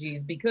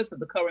strategies, because of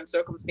the current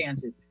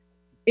circumstances,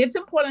 it's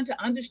important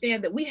to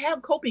understand that we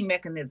have coping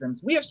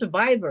mechanisms. We are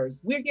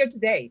survivors. We're here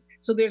today.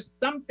 So there's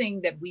something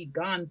that we've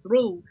gone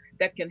through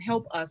that can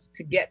help us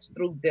to get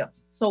through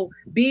this. So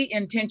be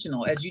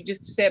intentional, as you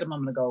just said a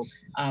moment ago,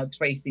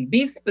 Tracy.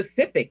 Be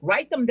specific.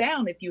 Write them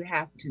down if you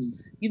have to.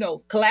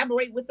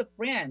 Collaborate with a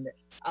friend.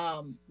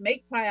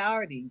 Make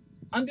priorities.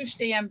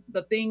 Understand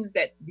the things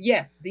that,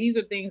 yes, these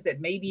are things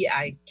that maybe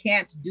I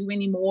can't do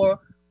anymore,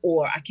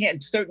 or I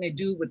can't certainly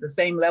do with the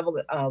same level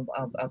of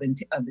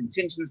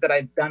intentions that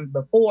I've done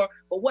before,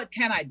 but what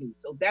can I do?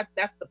 So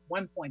that's the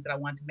one point that I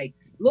want to make.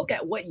 Look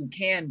at what you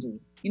can do.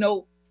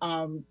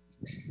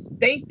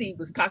 Stacey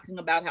was talking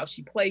about how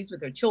she plays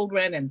with her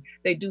children and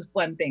they do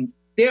fun things.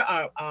 There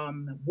are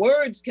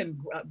words can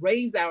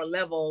raise our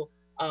level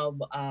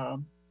of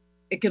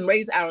it can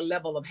raise our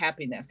level of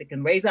happiness. It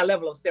can raise our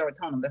level of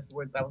serotonin. That's the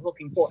word that I was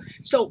looking for.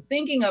 So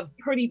thinking of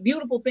pretty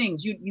beautiful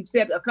things. You've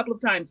said a couple of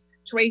times,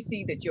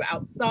 Tracy, that you're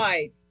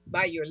outside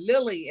by your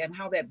lily and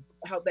how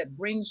that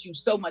brings you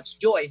so much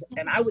joy.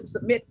 And I would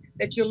submit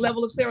that your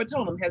level of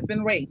serotonin has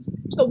been raised.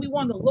 So we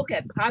want to look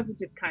at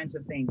positive kinds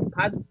of things,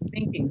 positive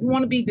thinking. We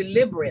want to be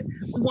deliberate.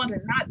 We want to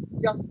not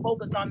just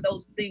focus on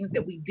those things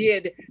that we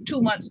did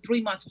 2 months,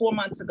 3 months, 4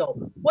 months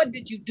ago. What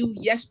did you do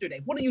yesterday?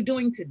 What are you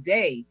doing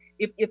today?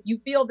 If you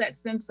feel that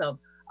sense of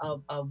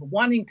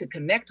wanting to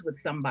connect with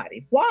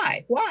somebody.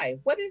 Why?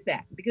 What is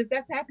that? Because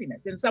that's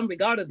happiness in some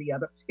regard or the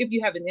other, if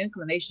you have an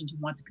inclination to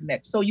want to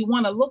connect. So you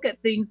want to look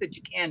at things that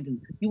you can do.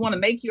 You want to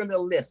make your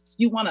little lists.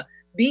 You want to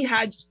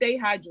stay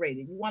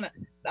hydrated. You want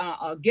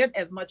to get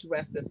as much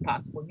rest as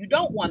possible. You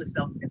don't want to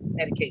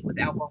self-medicate with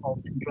alcohol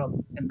and drugs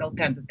and those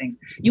kinds of things.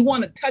 You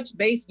want to touch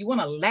base. You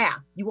want to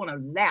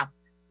laugh.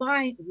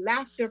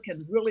 Laughter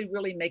can really,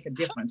 really make a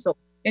difference. So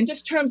in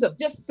just terms of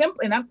just simple,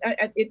 and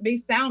it may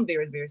sound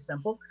very, very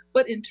simple,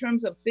 but in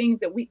terms of things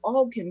that we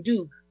all can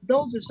do,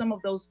 those are some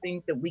of those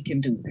things that we can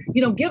do.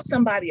 Give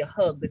somebody a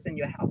hug that's in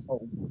your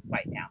household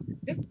right now.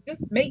 Just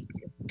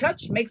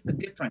touch makes the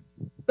difference.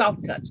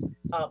 Soft touch,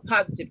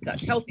 positive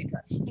touch, healthy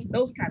touch.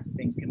 Those kinds of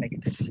things can make a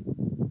difference.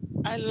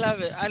 I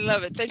love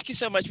it. Thank you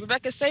so much.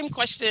 Rebecca, same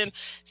question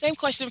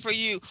for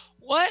you.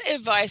 What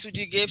advice would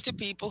you give to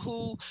people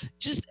who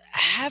just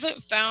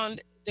haven't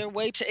found their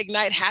way to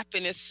ignite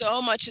happiness?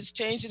 So much has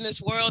changed in this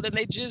world and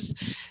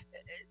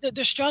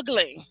they're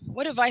struggling.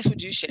 What advice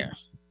would you share?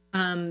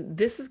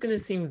 This is going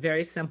to seem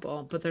very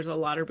simple, but there's a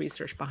lot of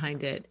research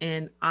behind it.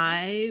 And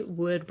I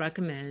would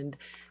recommend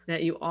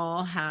that you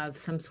all have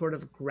some sort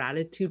of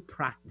gratitude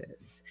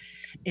practice.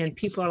 And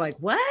people are like,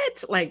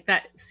 what? Like,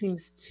 that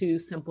seems too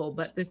simple.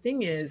 But the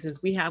thing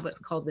is we have what's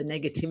called the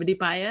negativity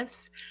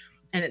bias.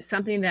 And it's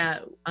something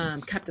that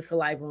kept us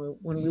alive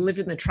when we lived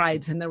in the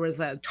tribes and there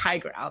was a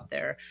tiger out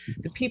there.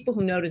 The people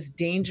who noticed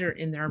danger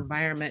in their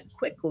environment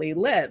quickly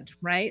lived,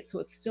 right? So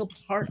it's still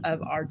part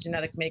of our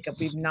genetic makeup.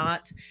 We've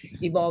not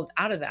evolved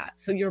out of that.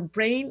 So your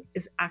brain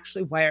is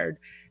actually wired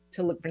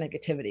to look for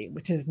negativity,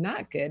 which is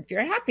not good for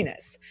your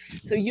happiness.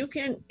 So you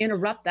can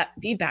interrupt that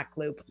feedback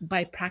loop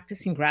by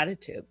practicing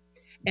gratitude.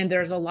 And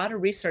there's a lot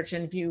of research.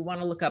 And if you want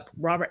to look up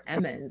Robert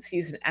Emmons,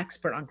 he's an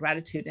expert on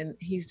gratitude, and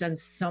he's done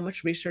so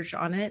much research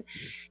on it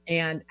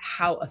and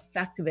how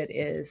effective it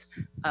is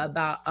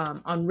about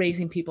on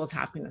raising people's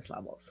happiness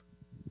levels.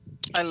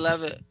 I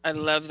love it. I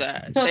love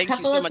that. So a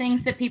couple of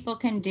things that people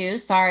can do,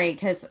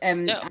 because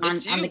on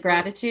the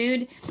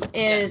gratitude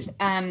is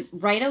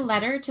write a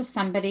letter to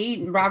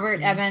somebody.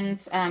 Robert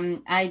Evans, I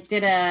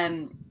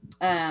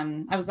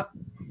was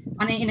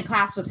in a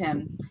class with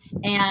him,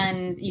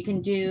 and you can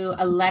do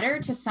a letter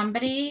to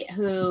somebody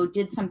who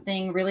did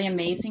something really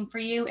amazing for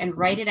you and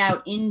write it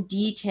out in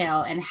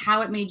detail and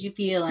how it made you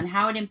feel and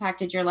how it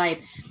impacted your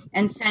life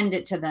and send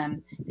it to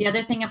them. The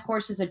other thing, of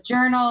course, is a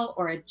journal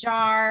or a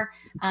jar,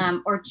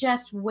 or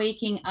just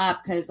waking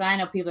up, because I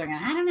know people are going,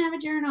 I don't have a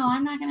journal.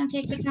 I'm not going to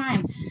take the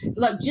time.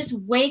 Look, just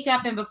wake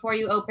up, and before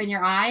you open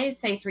your eyes,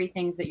 say 3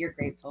 things that you're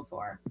grateful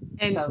for.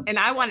 And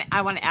I want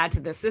to add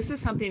to this. This is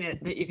something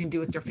that you can do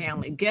with your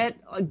family.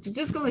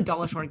 Just go to the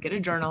dollar store and get a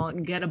journal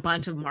and get a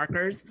bunch of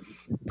markers,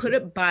 put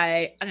it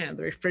by,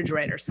 the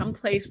refrigerator,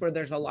 someplace where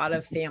there's a lot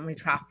of family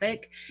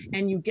traffic,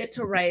 and you get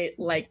to write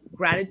like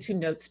gratitude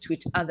notes to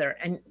each other.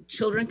 And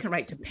children can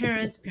write to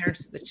parents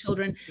to the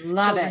children.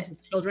 Love it. To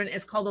children.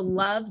 It's called a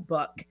love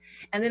book.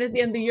 And then at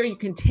the end of the year, you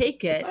can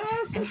take it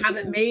and have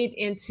it made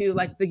into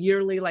like the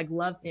yearly like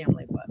love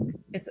family book.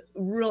 It's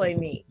really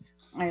neat.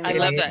 I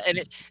love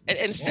that.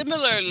 And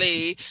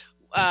similarly,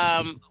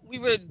 we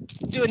were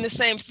doing the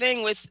same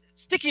thing with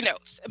sticky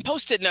notes and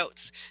Post-it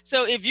notes.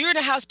 So if you're in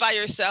a house by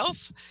yourself,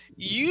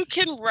 you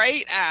can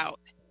write out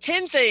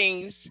 10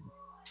 things,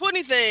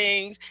 20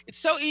 things. It's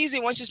so easy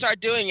once you start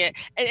doing it.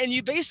 And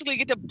you basically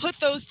get to put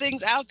those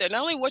things out there.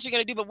 Not only what you're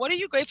going to do, but what are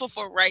you grateful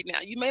for right now?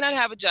 You may not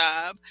have a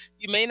job.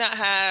 You may not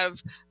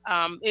have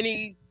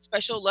any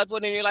special loved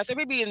one in your life. There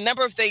may be a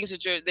number of things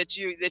that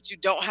you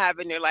don't have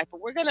in your life, but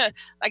we're gonna,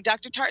 like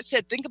Dr. Tart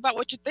said, think about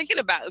what you're thinking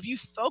about. If you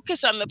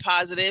focus on the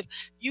positive,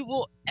 you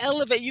will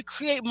elevate, you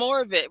create more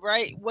of it,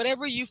 right?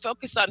 Whatever you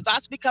focus on,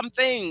 thoughts become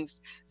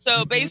things.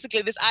 So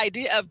basically this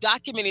idea of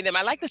documenting them,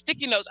 I like the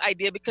sticky notes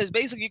idea, because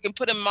basically you can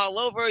put them all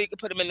over, you can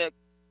put them in the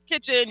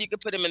kitchen, you can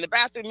put them in the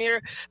bathroom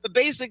mirror, but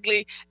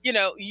basically,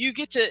 you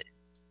get to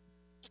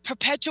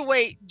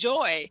perpetuate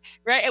joy,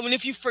 right? And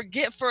if you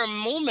forget for a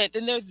moment,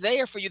 then they're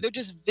there for you. They're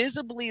just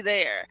visibly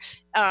there.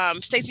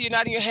 Stacey, you're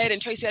nodding your head,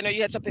 and Tracy, I know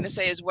you had something to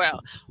say as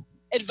well.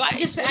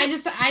 Advice.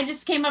 I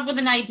just came up with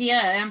an idea,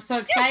 and I'm so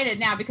excited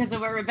now because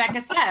of what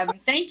Rebecca said.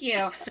 Thank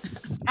you.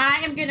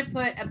 I am going to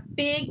put a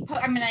big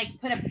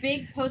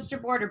poster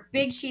board or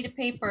big sheet of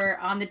paper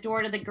on the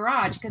door to the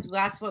garage, because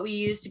that's what we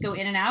use to go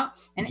in and out.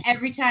 And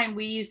every time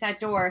we use that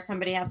door,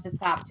 somebody has to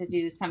stop to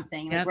do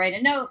something, like write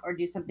a note or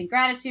do something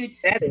gratitude.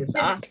 That is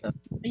awesome.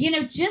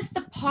 Just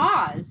the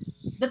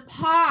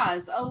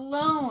pause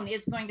alone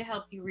is going to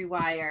help you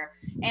rewire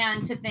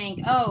and to think,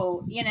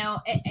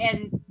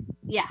 and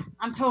yeah,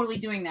 I'm totally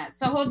doing that.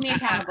 So hold me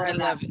accountable. I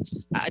love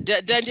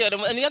it. Done deal.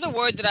 And the other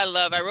word that I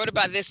love, I wrote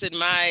about this in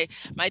my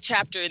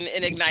chapter in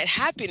Ignite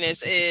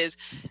Happiness, is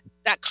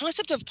that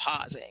concept of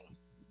pausing.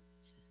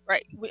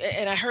 Right.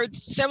 And I heard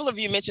several of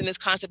you mention this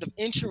concept of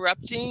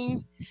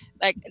interrupting,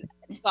 like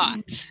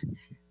thought,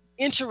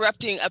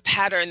 interrupting a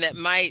pattern that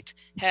might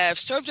have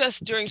served us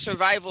during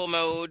survival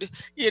mode,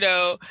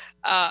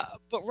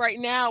 but right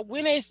now,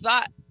 when a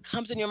thought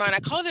comes in your mind, I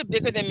call it a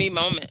bigger than me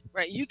moment,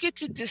 right? You get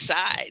to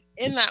decide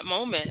in that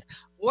moment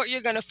what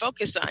you're going to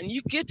focus on.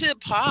 You get to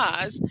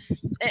pause.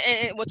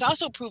 And what's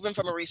also proven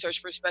from a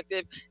research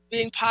perspective,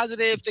 being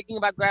positive, thinking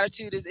about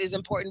gratitude is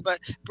important, but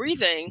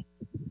breathing,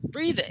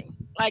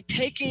 like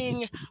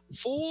taking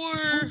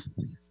 4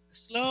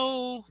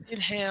 slow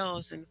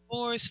inhales and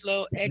 4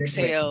 slow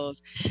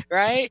exhales,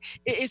 right?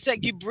 It's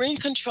like you bring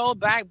control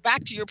back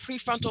to your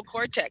prefrontal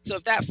cortex. So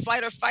if that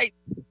flight or fight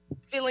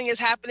feeling is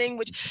happening,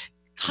 which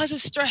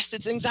causes stress,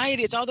 it's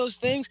anxiety, it's all those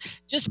things,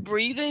 just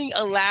breathing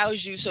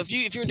allows you. So if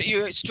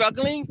you're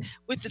struggling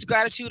with this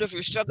gratitude, if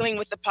you're struggling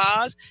with the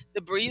pause,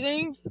 the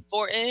breathing,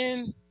 4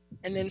 in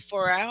and then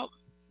 4 out,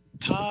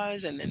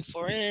 pause and then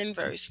 4 in,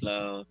 very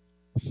slow,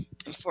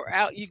 and 4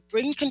 out, you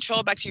bring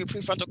control back to your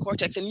prefrontal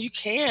cortex, and you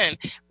can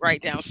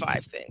write down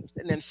 5 things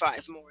and then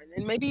 5 more, and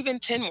then maybe even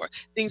 10 more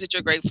things that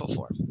you're grateful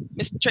for.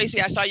 Miss Tracy,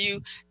 I saw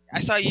you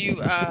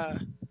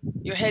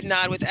your head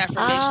nod with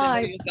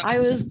affirmation. I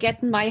was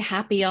getting my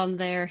happy on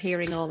there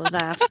hearing all of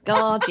that.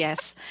 God,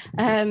 yes.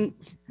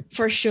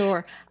 For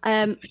sure.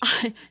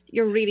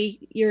 You're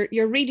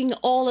reading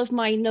all of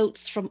my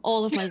notes from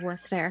all of my work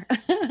there.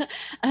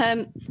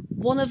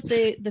 One of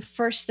the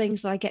first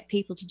things that I get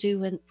people to do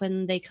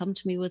when they come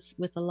to me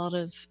with a lot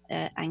of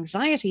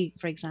anxiety,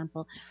 for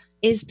example,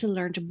 is to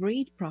learn to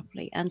breathe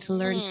properly and to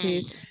learn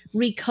to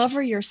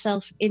recover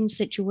yourself in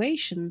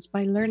situations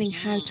by learning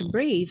how to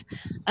breathe.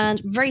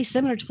 And very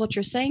similar to what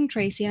you're saying,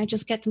 Tracy, I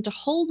just get them to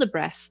hold the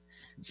breath.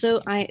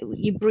 So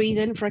you breathe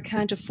in for a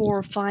count of 4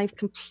 or 5,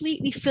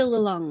 completely fill the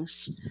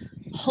lungs,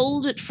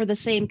 hold it for the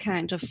same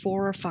count of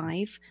 4 or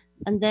 5,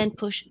 and then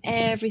push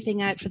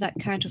everything out for that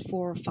count of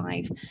 4 or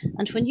 5.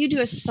 And when you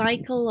do a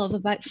cycle of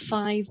about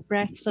 5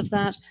 breaths of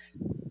that,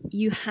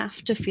 you have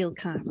to feel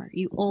calmer.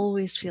 You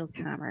always feel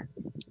calmer.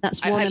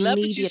 That's one immediate thing. I love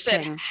that you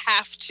said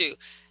have to.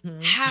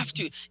 Mm-hmm. Have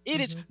to.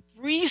 It is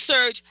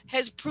research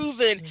has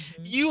proven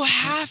you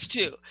have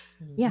to.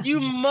 Yeah. You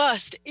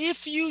must.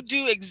 If you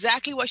do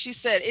exactly what she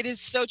said, it is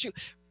so true.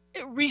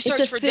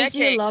 Research for decades. It's a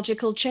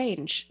physiological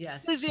change.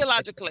 Yes.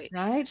 Physiologically.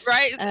 Right.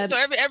 So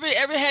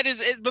every head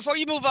is, before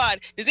you move on,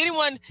 does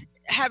anyone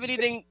have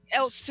anything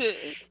else to?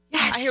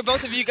 Yes. I hear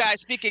both of you guys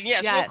speaking.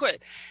 Yes. Real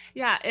quick.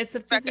 Yeah, it's a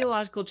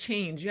physiological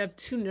change. You have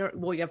 3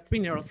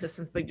 neural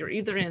systems, but you're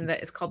either in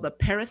it's called the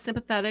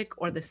parasympathetic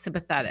or the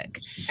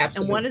sympathetic.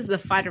 Absolutely. And one is the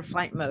fight or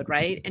flight mode,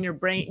 right? And your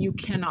brain, you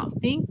cannot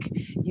think,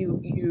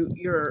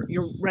 you're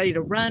ready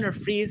to run or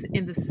freeze.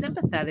 In the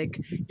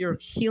sympathetic, you're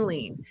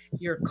healing,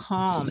 you're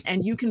calm,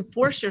 and you can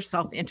force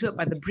yourself into it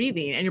by the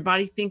breathing, and your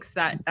body thinks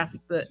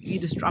you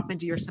just drop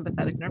into your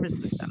sympathetic nervous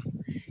system.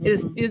 It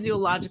is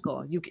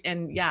physiological.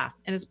 And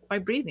it's by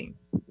breathing.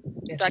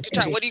 Yes, Dr.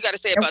 Todd, what do you got to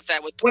say about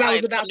that? With what I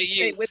was about to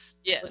say with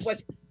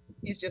what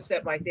he's just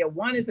said right there.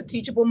 One is a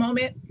teachable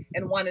moment,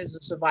 and one is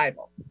a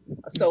survival.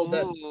 So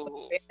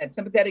that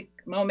sympathetic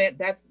moment,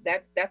 that's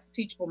a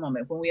teachable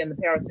moment. When we're in the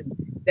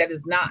parasympathetic, that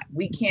is not.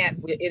 We can't.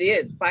 It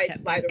is fight,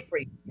 flight, or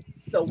freeze.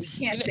 So we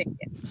can't think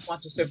it. We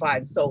want to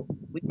survive. So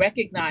we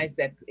recognize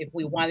that if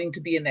we're wanting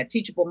to be in that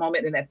teachable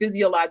moment and that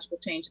physiological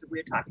change that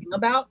we're talking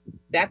about,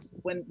 that's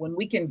when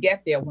we can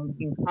get there. When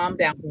we can calm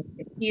down, when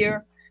we can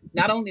hear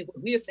not only what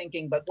we're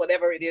thinking, but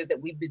whatever it is that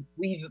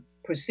we've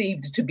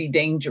perceived to be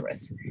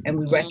dangerous, and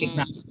we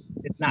recognize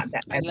it's not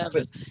that. I love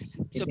it.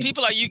 So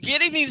people, are you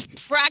getting these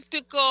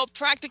practical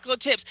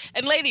tips?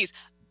 And ladies,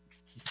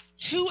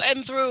 to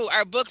and through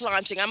our book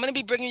launching, I'm going to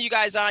be bringing you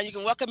guys on. You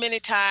can welcome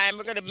anytime.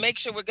 We're going to make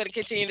sure we're going to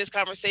continue this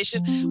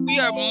conversation. We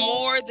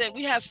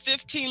have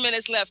 15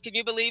 minutes left. Can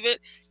you believe it?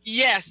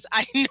 Yes,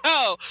 I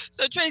know.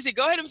 So Tracy,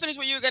 go ahead and finish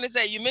what you were going to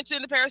say. You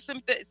mentioned the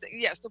parasympathetic.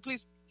 Yes, so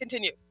please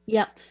continue.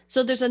 Yeah.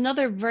 So there's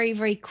another very,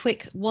 very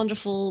quick,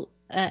 wonderful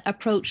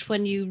approach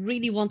when you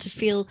really want to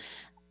feel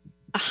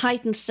a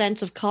heightened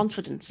sense of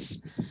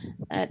confidence,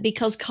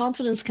 because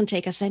confidence can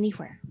take us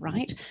anywhere,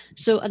 right?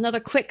 So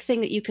another quick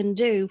thing that you can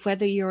do,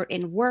 whether you're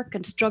in work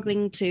and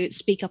struggling to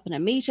speak up in a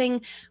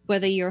meeting,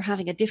 whether you're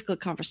having a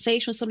difficult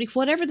conversation with somebody,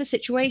 whatever the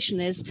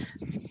situation is,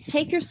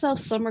 take yourself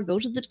somewhere, go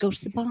to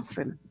the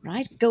bathroom,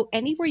 right? Go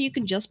anywhere you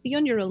can just be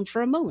on your own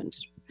for a moment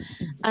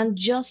and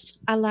just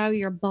allow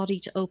your body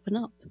to open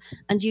up.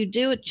 And you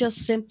do it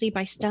just simply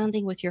by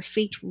standing with your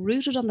feet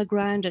rooted on the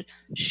ground at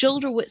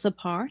shoulder width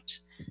apart,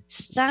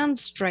 stand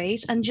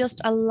straight and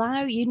just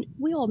allow you.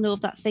 We all know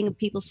of that thing of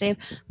people saying,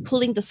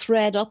 pulling the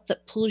thread up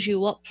that pulls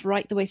you up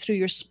right the way through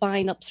your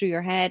spine, up through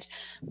your head.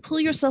 Pull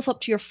yourself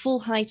up to your full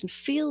height and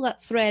feel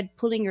that thread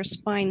pulling your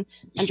spine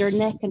and your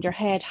neck and your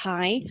head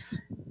high.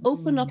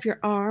 Open up your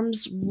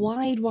arms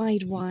wide,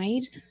 wide,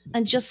 wide,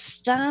 and just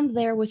stand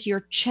there with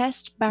your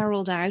chest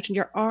barreled out and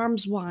your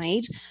arms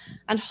wide,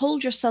 and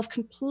hold yourself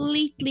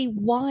completely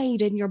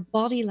wide in your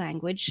body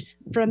language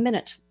for a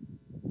minute.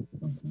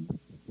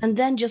 And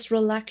then just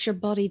relax your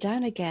body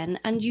down again,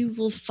 and you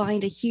will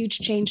find a huge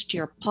change to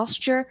your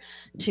posture,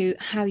 to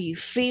how you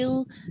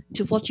feel,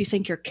 to what you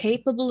think you're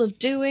capable of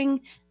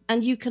doing.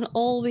 And you can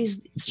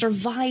always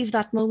survive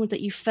that moment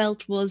that you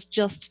felt was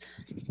just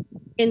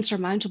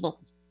insurmountable.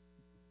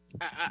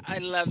 I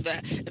love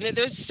that. And then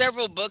there's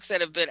several books that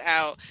have been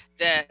out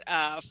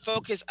that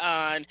focus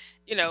on,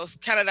 you know,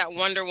 kind of that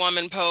Wonder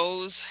Woman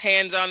pose,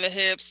 hands on the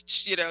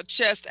hips, you know,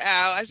 chest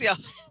out. I see all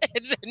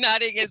heads are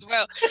nodding as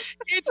well.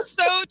 It's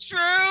so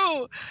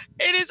true.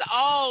 It is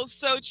all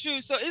so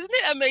true. So isn't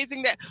it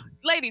amazing that,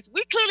 ladies,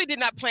 we clearly did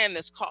not plan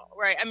this call,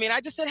 right? I mean, I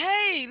just said,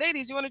 hey,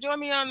 ladies, you want to join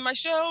me on my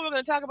show? We're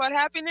going to talk about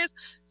happiness.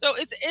 So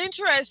it's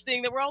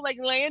interesting that we're all like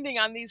landing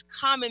on these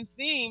common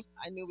themes.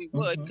 I knew we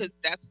would, because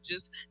that's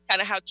just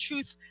kind of how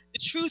the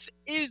truth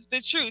is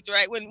the truth,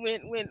 right?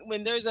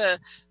 When there's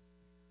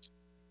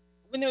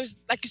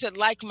like you said,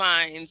 like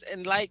minds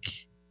and like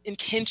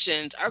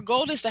intentions, our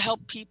goal is to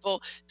help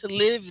people to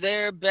live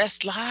their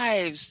best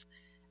lives.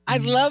 I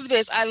love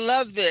this. I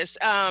love this.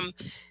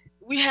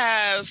 We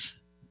have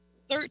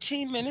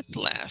 13 minutes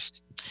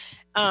left.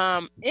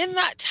 In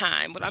that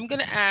time, what I'm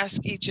going to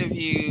ask each of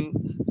you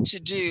to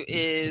do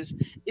is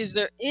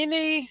there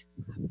any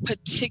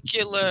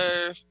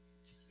particular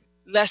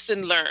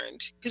lesson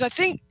learned? Because I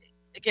think,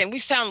 again, we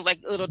sound like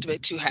a little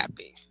bit too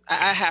happy.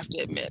 I have to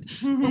admit,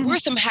 but we're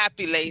some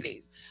happy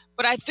ladies.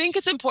 But I think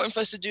it's important for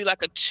us to do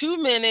like a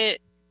 2-minute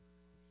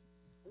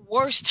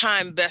worst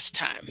time, best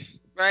time,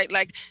 right?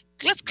 Like,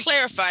 let's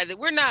clarify that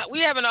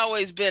we haven't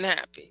always been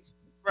happy,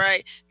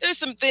 right? There's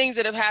some things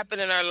that have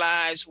happened in our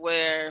lives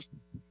where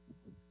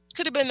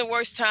could have been the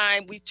worst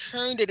time. We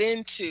turned it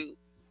into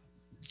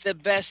the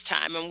best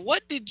time. And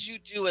what did you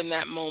do in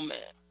that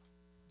moment?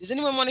 Does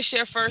anyone want to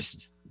share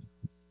first?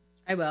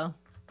 I will.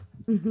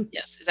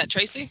 Yes. Is that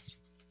Tracy?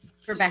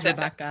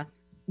 Rebecca.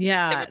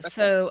 Yeah. Rebecca.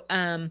 So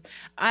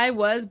I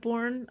was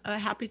born a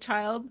happy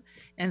child.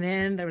 And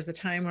then there was a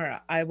time where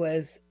I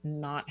was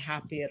not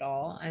happy at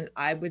all. And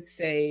I would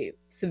say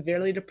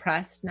severely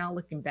depressed now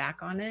looking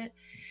back on it.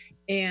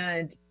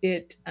 And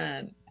it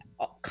kind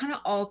of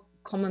all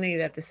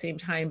culminated at the same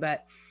time.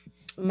 But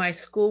my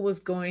school was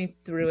going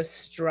through a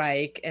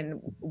strike, and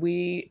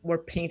we were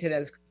painted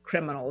as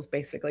criminals,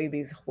 basically,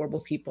 these horrible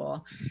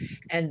people.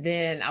 And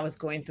then I was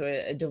going through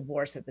a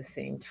divorce at the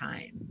same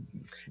time.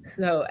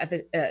 So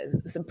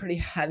some pretty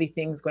heavy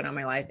things going on in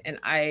my life. And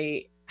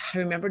I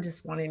remember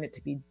just wanting it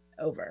to be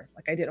over.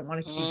 Like, I didn't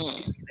want to keep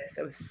doing this.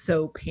 It was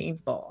so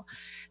painful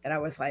that I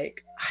was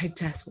like, I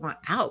just want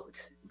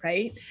out.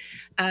 Right.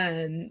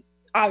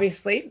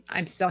 Obviously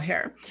I'm still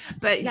here,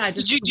 but yeah,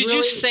 just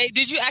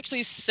did you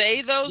actually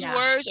say those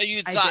words, or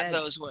you thought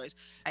those words?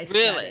 I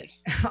really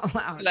said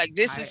it. Like,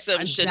 this is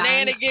some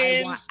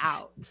shenanigans. I want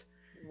out.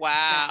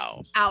 Wow.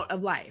 Like, out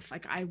of life.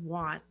 Like, I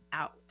want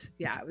out.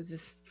 Yeah. It was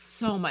just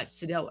so much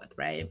to deal with.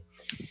 Right.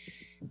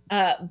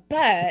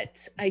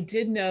 But I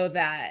did know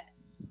that,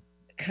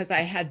 because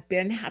I had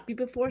been happy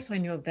before. So I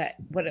knew that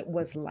what it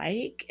was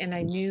like. And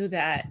I knew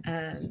that,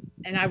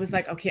 and I was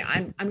like, okay,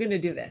 I'm going to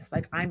do this.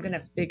 Like, I'm going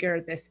to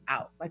figure this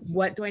out. Like,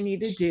 what do I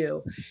need to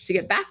do to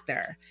get back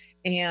there?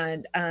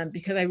 And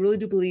because I really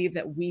do believe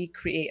that we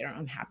create our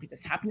own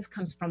happiness. Happiness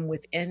comes from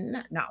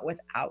within, not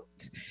without.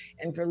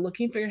 And if you're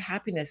looking for your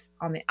happiness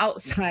on the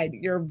outside,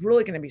 you're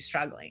really going to be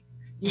struggling.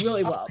 You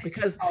really will,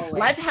 because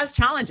life has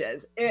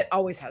challenges. It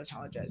always has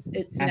challenges.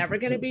 It's never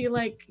going to be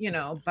like,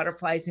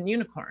 butterflies and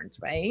unicorns,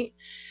 right?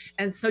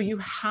 And so you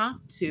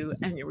have to,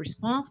 and you're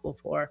responsible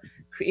for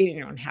creating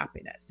your own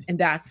happiness. And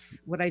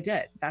that's what I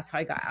did. That's how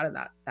I got out of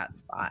that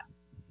spot.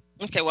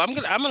 Okay, well, I'm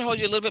gonna hold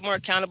you a little bit more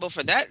accountable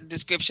for that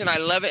description. I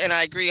love it, and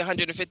I agree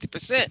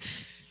 150%.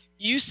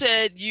 You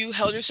said you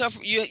held yourself.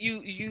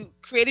 You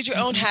created your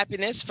own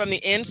happiness from the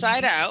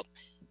inside out.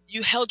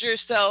 You held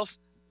yourself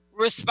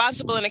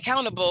responsible and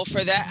accountable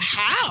for that.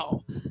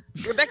 How?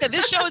 Rebecca,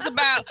 this show is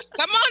about,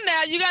 come on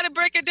now, you got to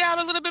break it down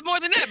a little bit more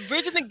than that.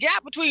 Bridging the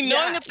gap between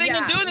knowing a thing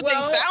and doing a thing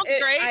sounds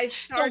great.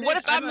 So what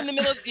if I'm in the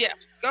middle of,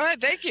 go ahead.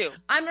 Thank you.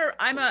 I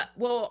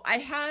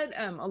had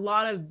a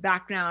lot of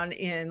background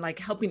in like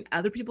helping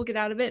other people get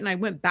out of it. And I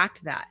went back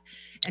to that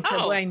and to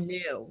what I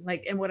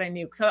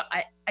knew, So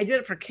I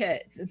did it for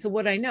kids. And so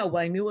what I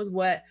knew was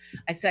what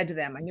I said to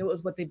them. I knew it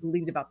was what they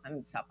believed about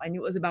themselves. I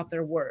knew it was about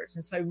their words.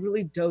 And so I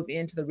really dove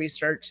into the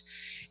research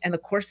and the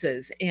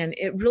courses. And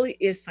it really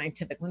is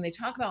scientific. When they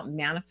talk about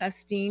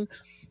manifesting,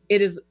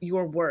 it is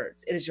your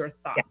words. It is your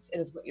thoughts. It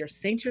is what you're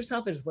saying to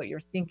yourself. It is what you're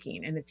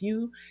thinking. And if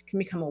you can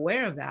become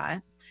aware of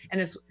that, and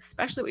it's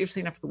especially what you're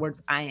saying after the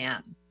words, I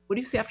am. What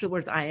do you say after the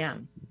words, I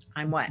am?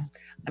 I'm what?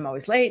 I'm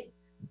always late.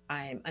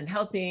 I'm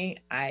unhealthy.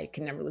 I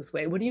can never lose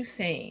weight. What are you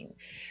saying?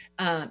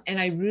 And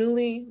I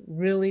really,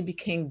 really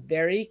became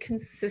very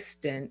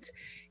consistent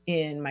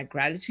in my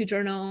gratitude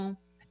journal,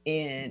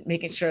 in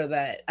making sure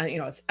that, I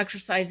was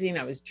exercising,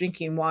 I was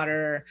drinking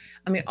water.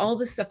 I mean, all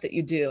the stuff that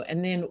you do.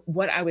 And then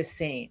what I was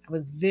saying, I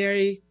was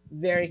very,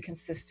 very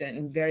consistent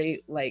and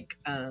very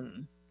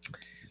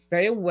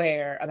very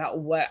aware about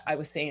what I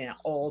was saying at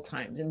all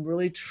times, and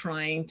really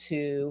I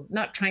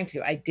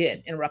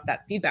did interrupt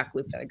that feedback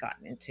loop that I'd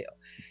gotten into,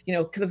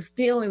 because I was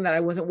feeling that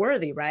I wasn't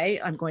worthy, right?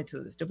 I'm going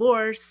through this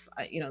divorce,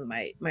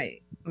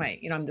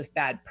 I'm this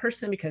bad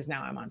person because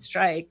now I'm on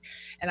strike.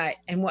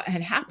 And what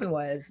had happened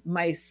was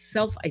my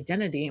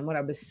self-identity and what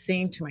I was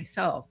saying to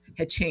myself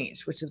had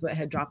changed, which is what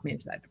had dropped me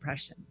into that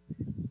depression.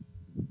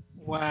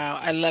 Wow,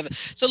 I love it.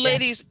 So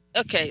ladies,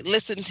 okay,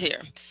 listen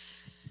here.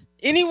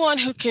 Anyone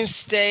who can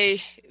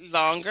stay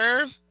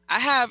longer,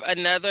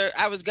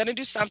 I was going to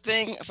do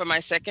something for my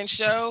second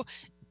show.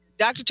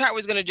 Dr. Tart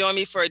was going to join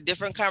me for a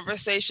different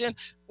conversation.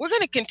 We're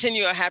going to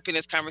continue a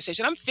happiness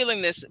conversation. I'm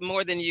feeling this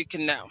more than you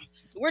can know.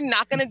 We're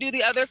not going to do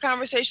the other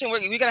conversation. We're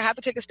going to have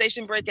to take a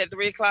station break at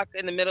 3:00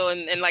 in the middle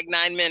in like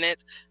 9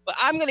 minutes. But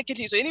I'm going to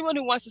continue. So anyone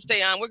who wants to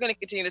stay on, we're going to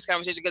continue this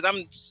conversation because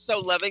I'm so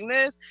loving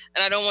this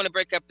and I don't want to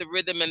break up the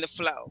rhythm and the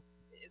flow.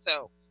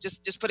 So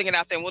just putting it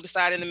out there, and we'll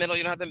decide in the middle.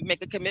 You don't have to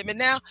make a commitment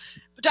now.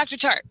 But Dr.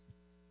 Tart,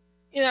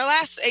 in our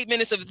last 8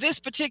 minutes of this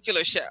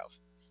particular show,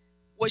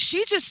 what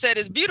she just said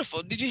is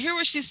beautiful. Did you hear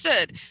what she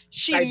said?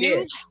 She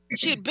knew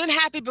she had been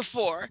happy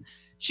before.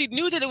 She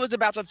knew that it was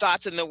about the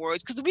thoughts and the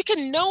words, because we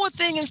can know a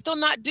thing and still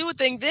not do a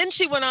thing. Then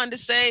she went on to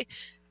say,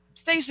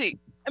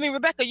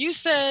 Rebecca, you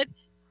said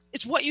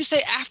it's what you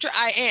say after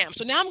I am.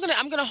 So now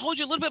I'm gonna hold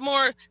you a little bit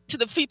more to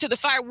the feet to the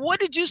fire. What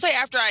did you say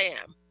after I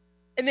am?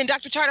 And then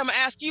Dr. Tart, I'm gonna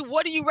ask you,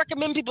 what do you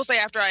recommend people say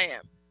after I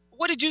am?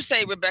 What did you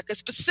say, Rebecca,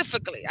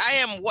 specifically? I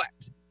am what?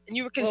 And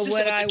you were consistent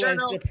with the journal. When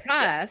I was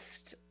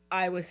depressed,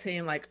 I was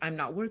saying like, I'm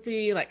not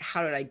worthy. Like,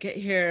 how did I get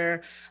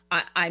here?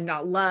 I'm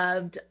not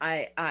loved.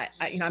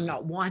 I'm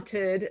not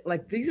wanted.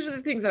 Like, these are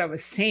the things that I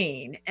was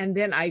saying. And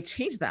then I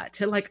changed that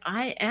to like,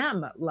 I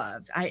am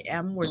loved. I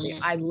am worthy.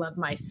 I love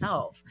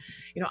myself.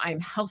 I'm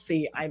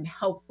healthy. I'm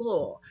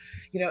helpful.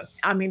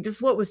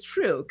 Just what was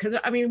true. Because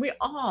we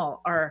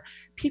all are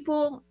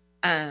people,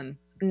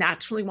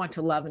 naturally want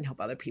to love and help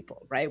other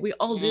people, right? We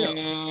all do.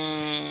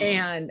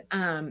 And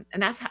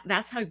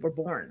that's how we're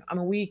born.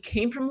 We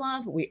came from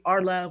love, we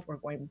are love, we're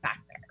going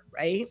back there,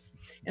 right?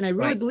 And I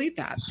really believe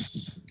that.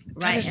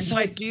 Right. And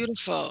so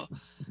beautiful.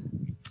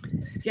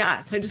 Yeah.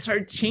 So I just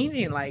started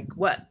changing like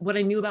what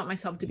I knew about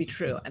myself to be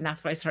true. And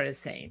that's what I started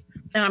saying.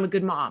 And I'm a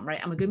good mom, right?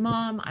 I'm a good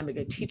mom, I'm a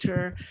good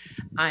teacher,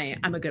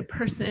 I'm a good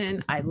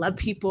person, I love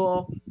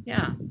people.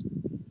 Yeah.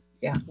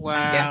 Yeah.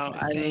 Wow.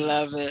 I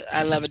love it.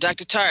 I love it.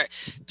 Dr. Tart,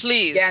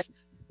 please. Yes.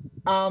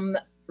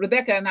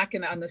 Rebecca, and I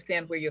can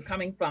understand where you're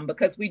coming from,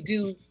 because we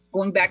do,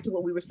 going back to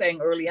what we were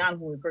saying early on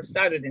when we first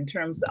started in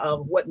terms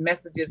of what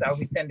messages are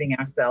we sending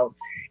ourselves.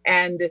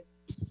 And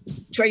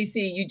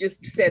Tracy, you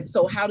just said,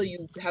 so how do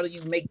you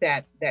make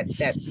that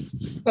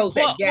close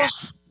that gap?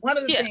 One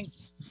of the things,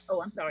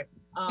 I'm sorry.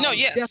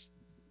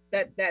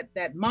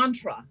 That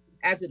mantra,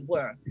 as it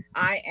were.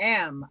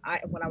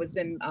 When I was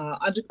in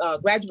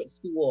graduate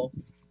school,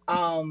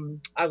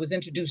 I was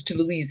introduced to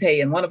Louise Hay,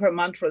 and one of her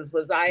mantras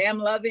was, I am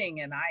loving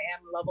and I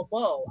am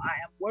lovable. I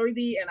am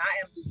worthy and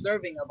I am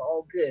deserving of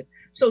all good.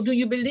 So do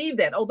you believe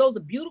that? Oh, those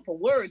are beautiful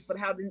words, but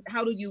how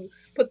do you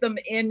put them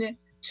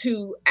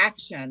into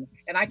action?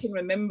 And I can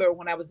remember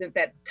when I was at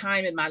that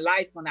time in my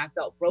life when I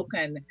felt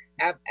broken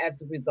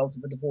as a result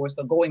of a divorce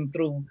or going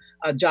through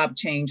a job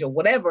change or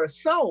whatever.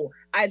 So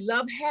I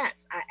love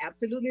hats. I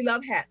absolutely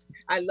love hats.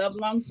 I love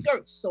long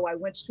skirts. So I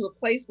went to a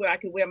place where I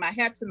could wear my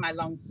hats and my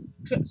long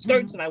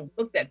skirts, and I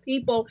looked at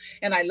people,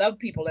 and I love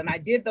people. And I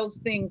did those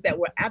things that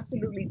were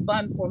absolutely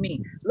fun for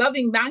me.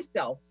 Loving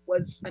myself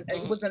was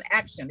an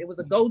action. It was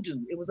a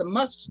go-do. It was a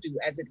must-do,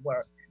 as it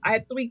were. I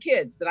had 3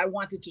 kids that I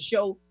wanted to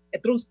show,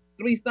 through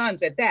 3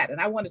 sons at that.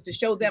 And I wanted to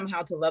show them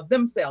how to love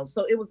themselves.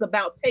 So it was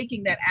about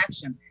taking that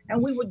action.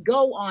 And we would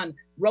go on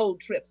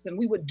road trips, and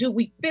we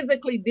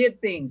physically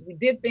did things. We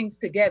did things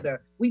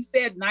together. We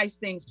said nice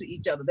things to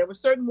each other. There were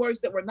certain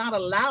words that were not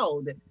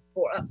allowed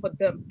for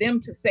them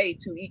to say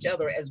to each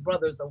other as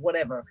brothers or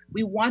whatever.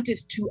 We wanted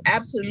to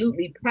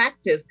absolutely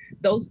practice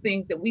those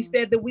things that we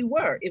said that we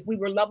were. If we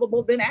were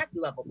lovable, then act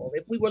lovable.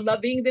 If we were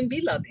loving, then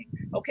be loving.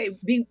 Okay,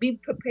 be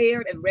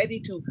prepared and ready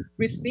to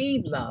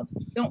receive love.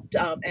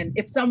 And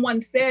if someone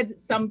said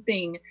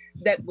something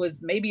that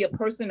was maybe a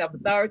person of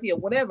authority or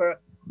whatever,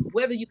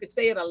 whether you could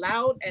say it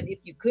aloud, and if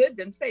you could,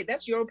 then say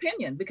that's your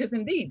opinion, because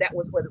indeed that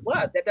was what it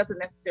was. That doesn't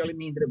necessarily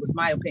mean that it was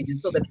my opinion.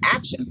 So the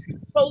action,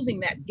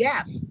 closing that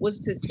gap, was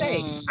to say,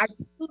 I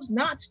choose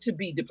not to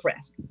be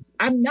depressed.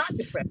 I'm not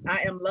depressed.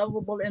 I am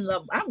lovable and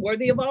loved. I'm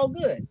worthy of all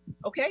good.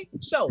 Okay,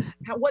 so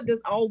what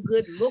does all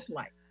good look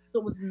like? So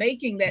it was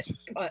making that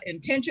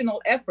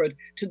intentional effort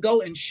to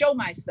go and show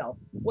myself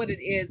what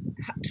it is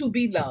to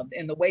be loved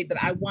in the way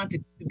that I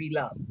wanted to be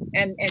loved.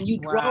 And you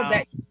draw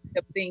that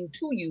thing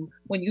to you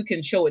when you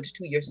can show it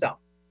to yourself.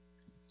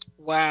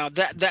 Wow,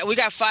 that we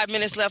got 5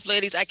 minutes left,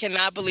 ladies. I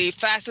cannot believe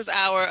fastest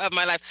hour of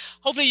my life.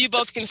 Hopefully you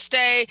both can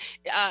stay.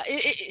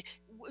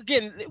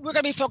 Again, we're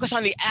gonna be focused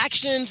on the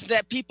actions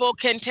that people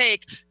can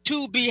take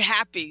to be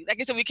happy.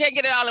 Like I said, we can't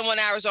get it all in 1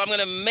 hour, so I'm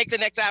gonna make the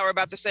next hour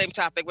about the same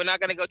topic. We're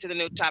not gonna go to the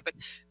new topic.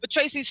 But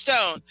Tracy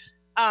Stone,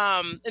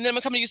 and then I'm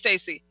gonna come to you,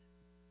 Stacey.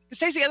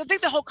 Stacey, I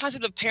think the whole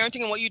concept of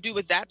parenting and what you do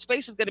with that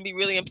space is going to be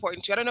really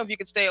important too. I don't know if you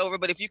could stay over,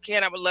 but if you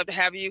can, I would love to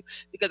have you,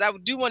 because I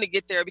do want to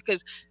get there,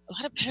 because a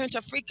lot of parents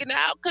are freaking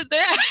out because they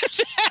have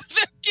to have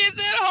their kids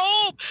at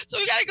home. So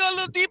we got to go a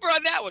little deeper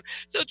on that one.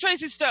 So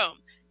Tracy Stone,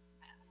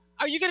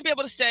 are you going to be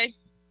able to stay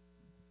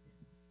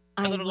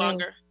a little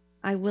longer?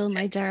 I will,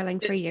 my darling,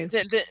 for you.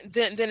 Then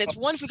it's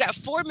one, if we got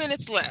 4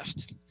 minutes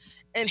left.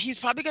 And he's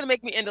probably going to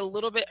make me end a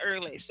little bit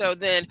early. So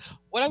then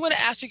what I'm going to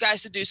ask you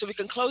guys to do, so we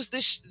can close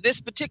this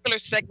particular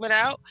segment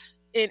out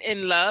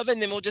in love,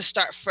 and then we'll just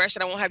start fresh,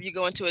 and I won't have you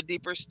go into a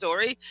deeper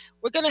story.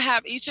 We're going to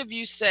have each of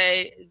you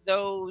say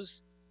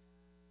those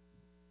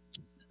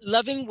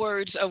loving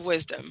words of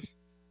wisdom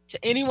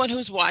to anyone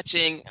who's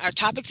watching. Our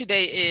topic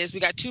today is,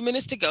 we got 2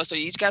 minutes to go, so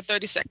you each got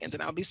 30 seconds,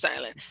 and I'll be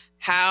silent.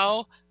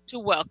 How to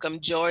welcome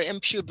joy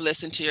and pure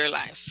bliss into your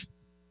life.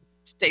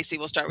 Stacey,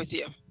 we'll start with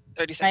you.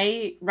 30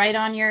 seconds. Write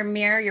on your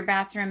mirror, your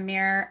bathroom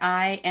mirror,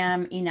 I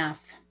am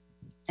enough.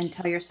 And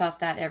tell yourself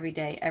that every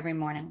day, every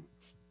morning,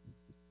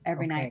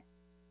 every night.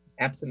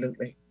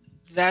 Absolutely.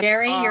 That's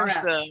Jerry,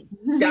 awesome.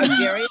 you're up. Yeah,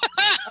 Jerry.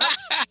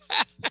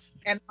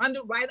 And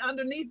right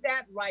underneath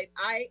that, write,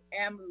 I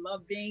am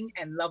loving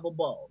and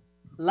lovable.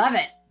 Love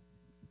it.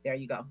 There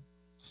you go.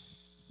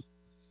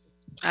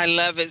 I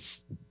love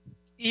it.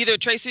 Either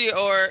Tracy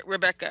or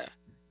Rebecca.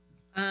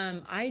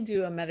 I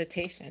do a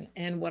meditation,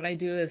 and what I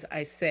do is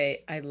I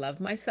say, I love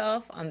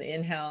myself on the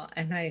inhale,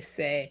 and I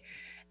say,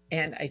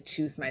 and I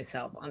choose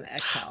myself on the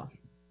exhale.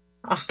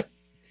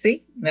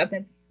 See,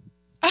 nothing.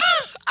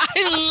 I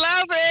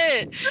love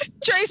it.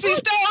 Tracy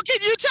Stone,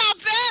 can you top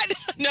that?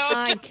 No.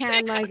 I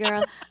can, my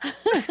girl.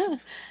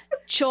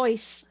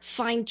 Choice,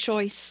 find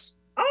choice.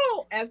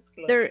 Oh,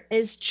 excellent. There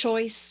is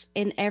choice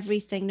in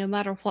everything, no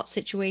matter what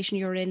situation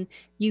you're in,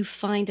 you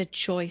find a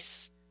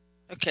choice.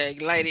 Okay,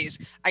 ladies,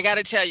 I got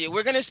to tell you,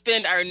 we're going to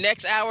spend our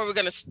next hour, we're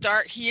going to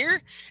start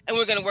here, and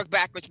we're going to work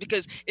backwards,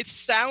 because it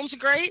sounds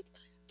great,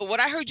 but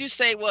what I heard you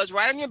say was,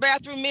 right on your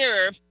bathroom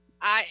mirror,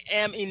 I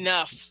am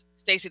enough.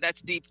 Stacey,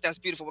 that's deep. That's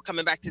beautiful. We're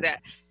coming back to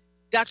that.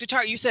 Dr.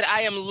 Tart, you said,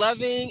 I am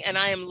loving and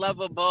I am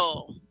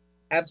lovable.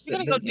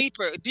 Absolutely. We're going to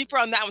go deeper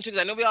on that one too,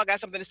 because I know we all got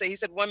something to say. He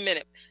said 1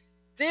 minute.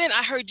 Then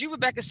I heard you,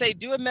 Rebecca, say,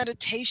 do a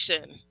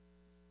meditation.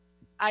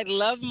 I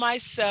love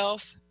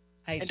myself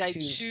and I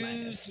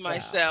choose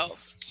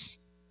myself.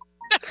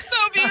 That's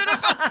so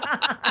beautiful.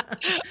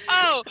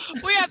 Oh,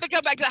 we have to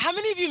come back to that. How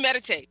many of you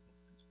meditate?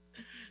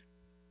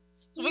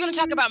 So we're going to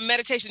talk about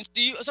meditation.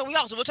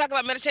 We'll talk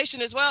about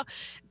meditation as well.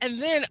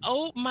 And then,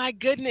 oh my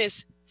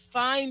goodness,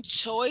 find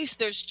choice.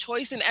 There's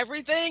choice in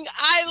everything.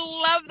 I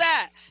love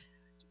that.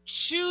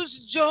 Choose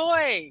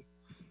joy.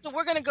 So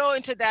we're going to go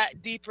into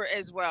that deeper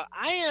as well.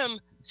 I am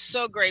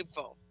so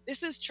grateful.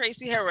 This is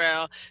Tracy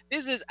Harrell.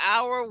 This is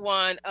hour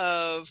 1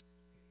 of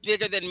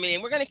Bigger Than Me.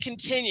 And we're going to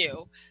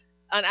continue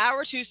on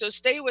hour 2, so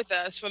stay with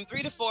us from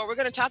 3 to 4. We're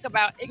going to talk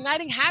about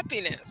igniting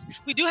happiness.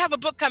 We do have a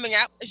book coming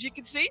out, as you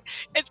can see.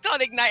 It's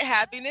called Ignite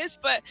Happiness,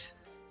 but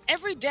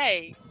every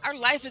day, our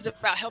life is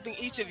about helping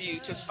each of you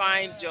to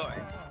find joy.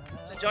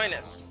 So join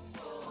us.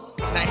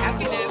 Ignite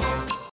Happiness.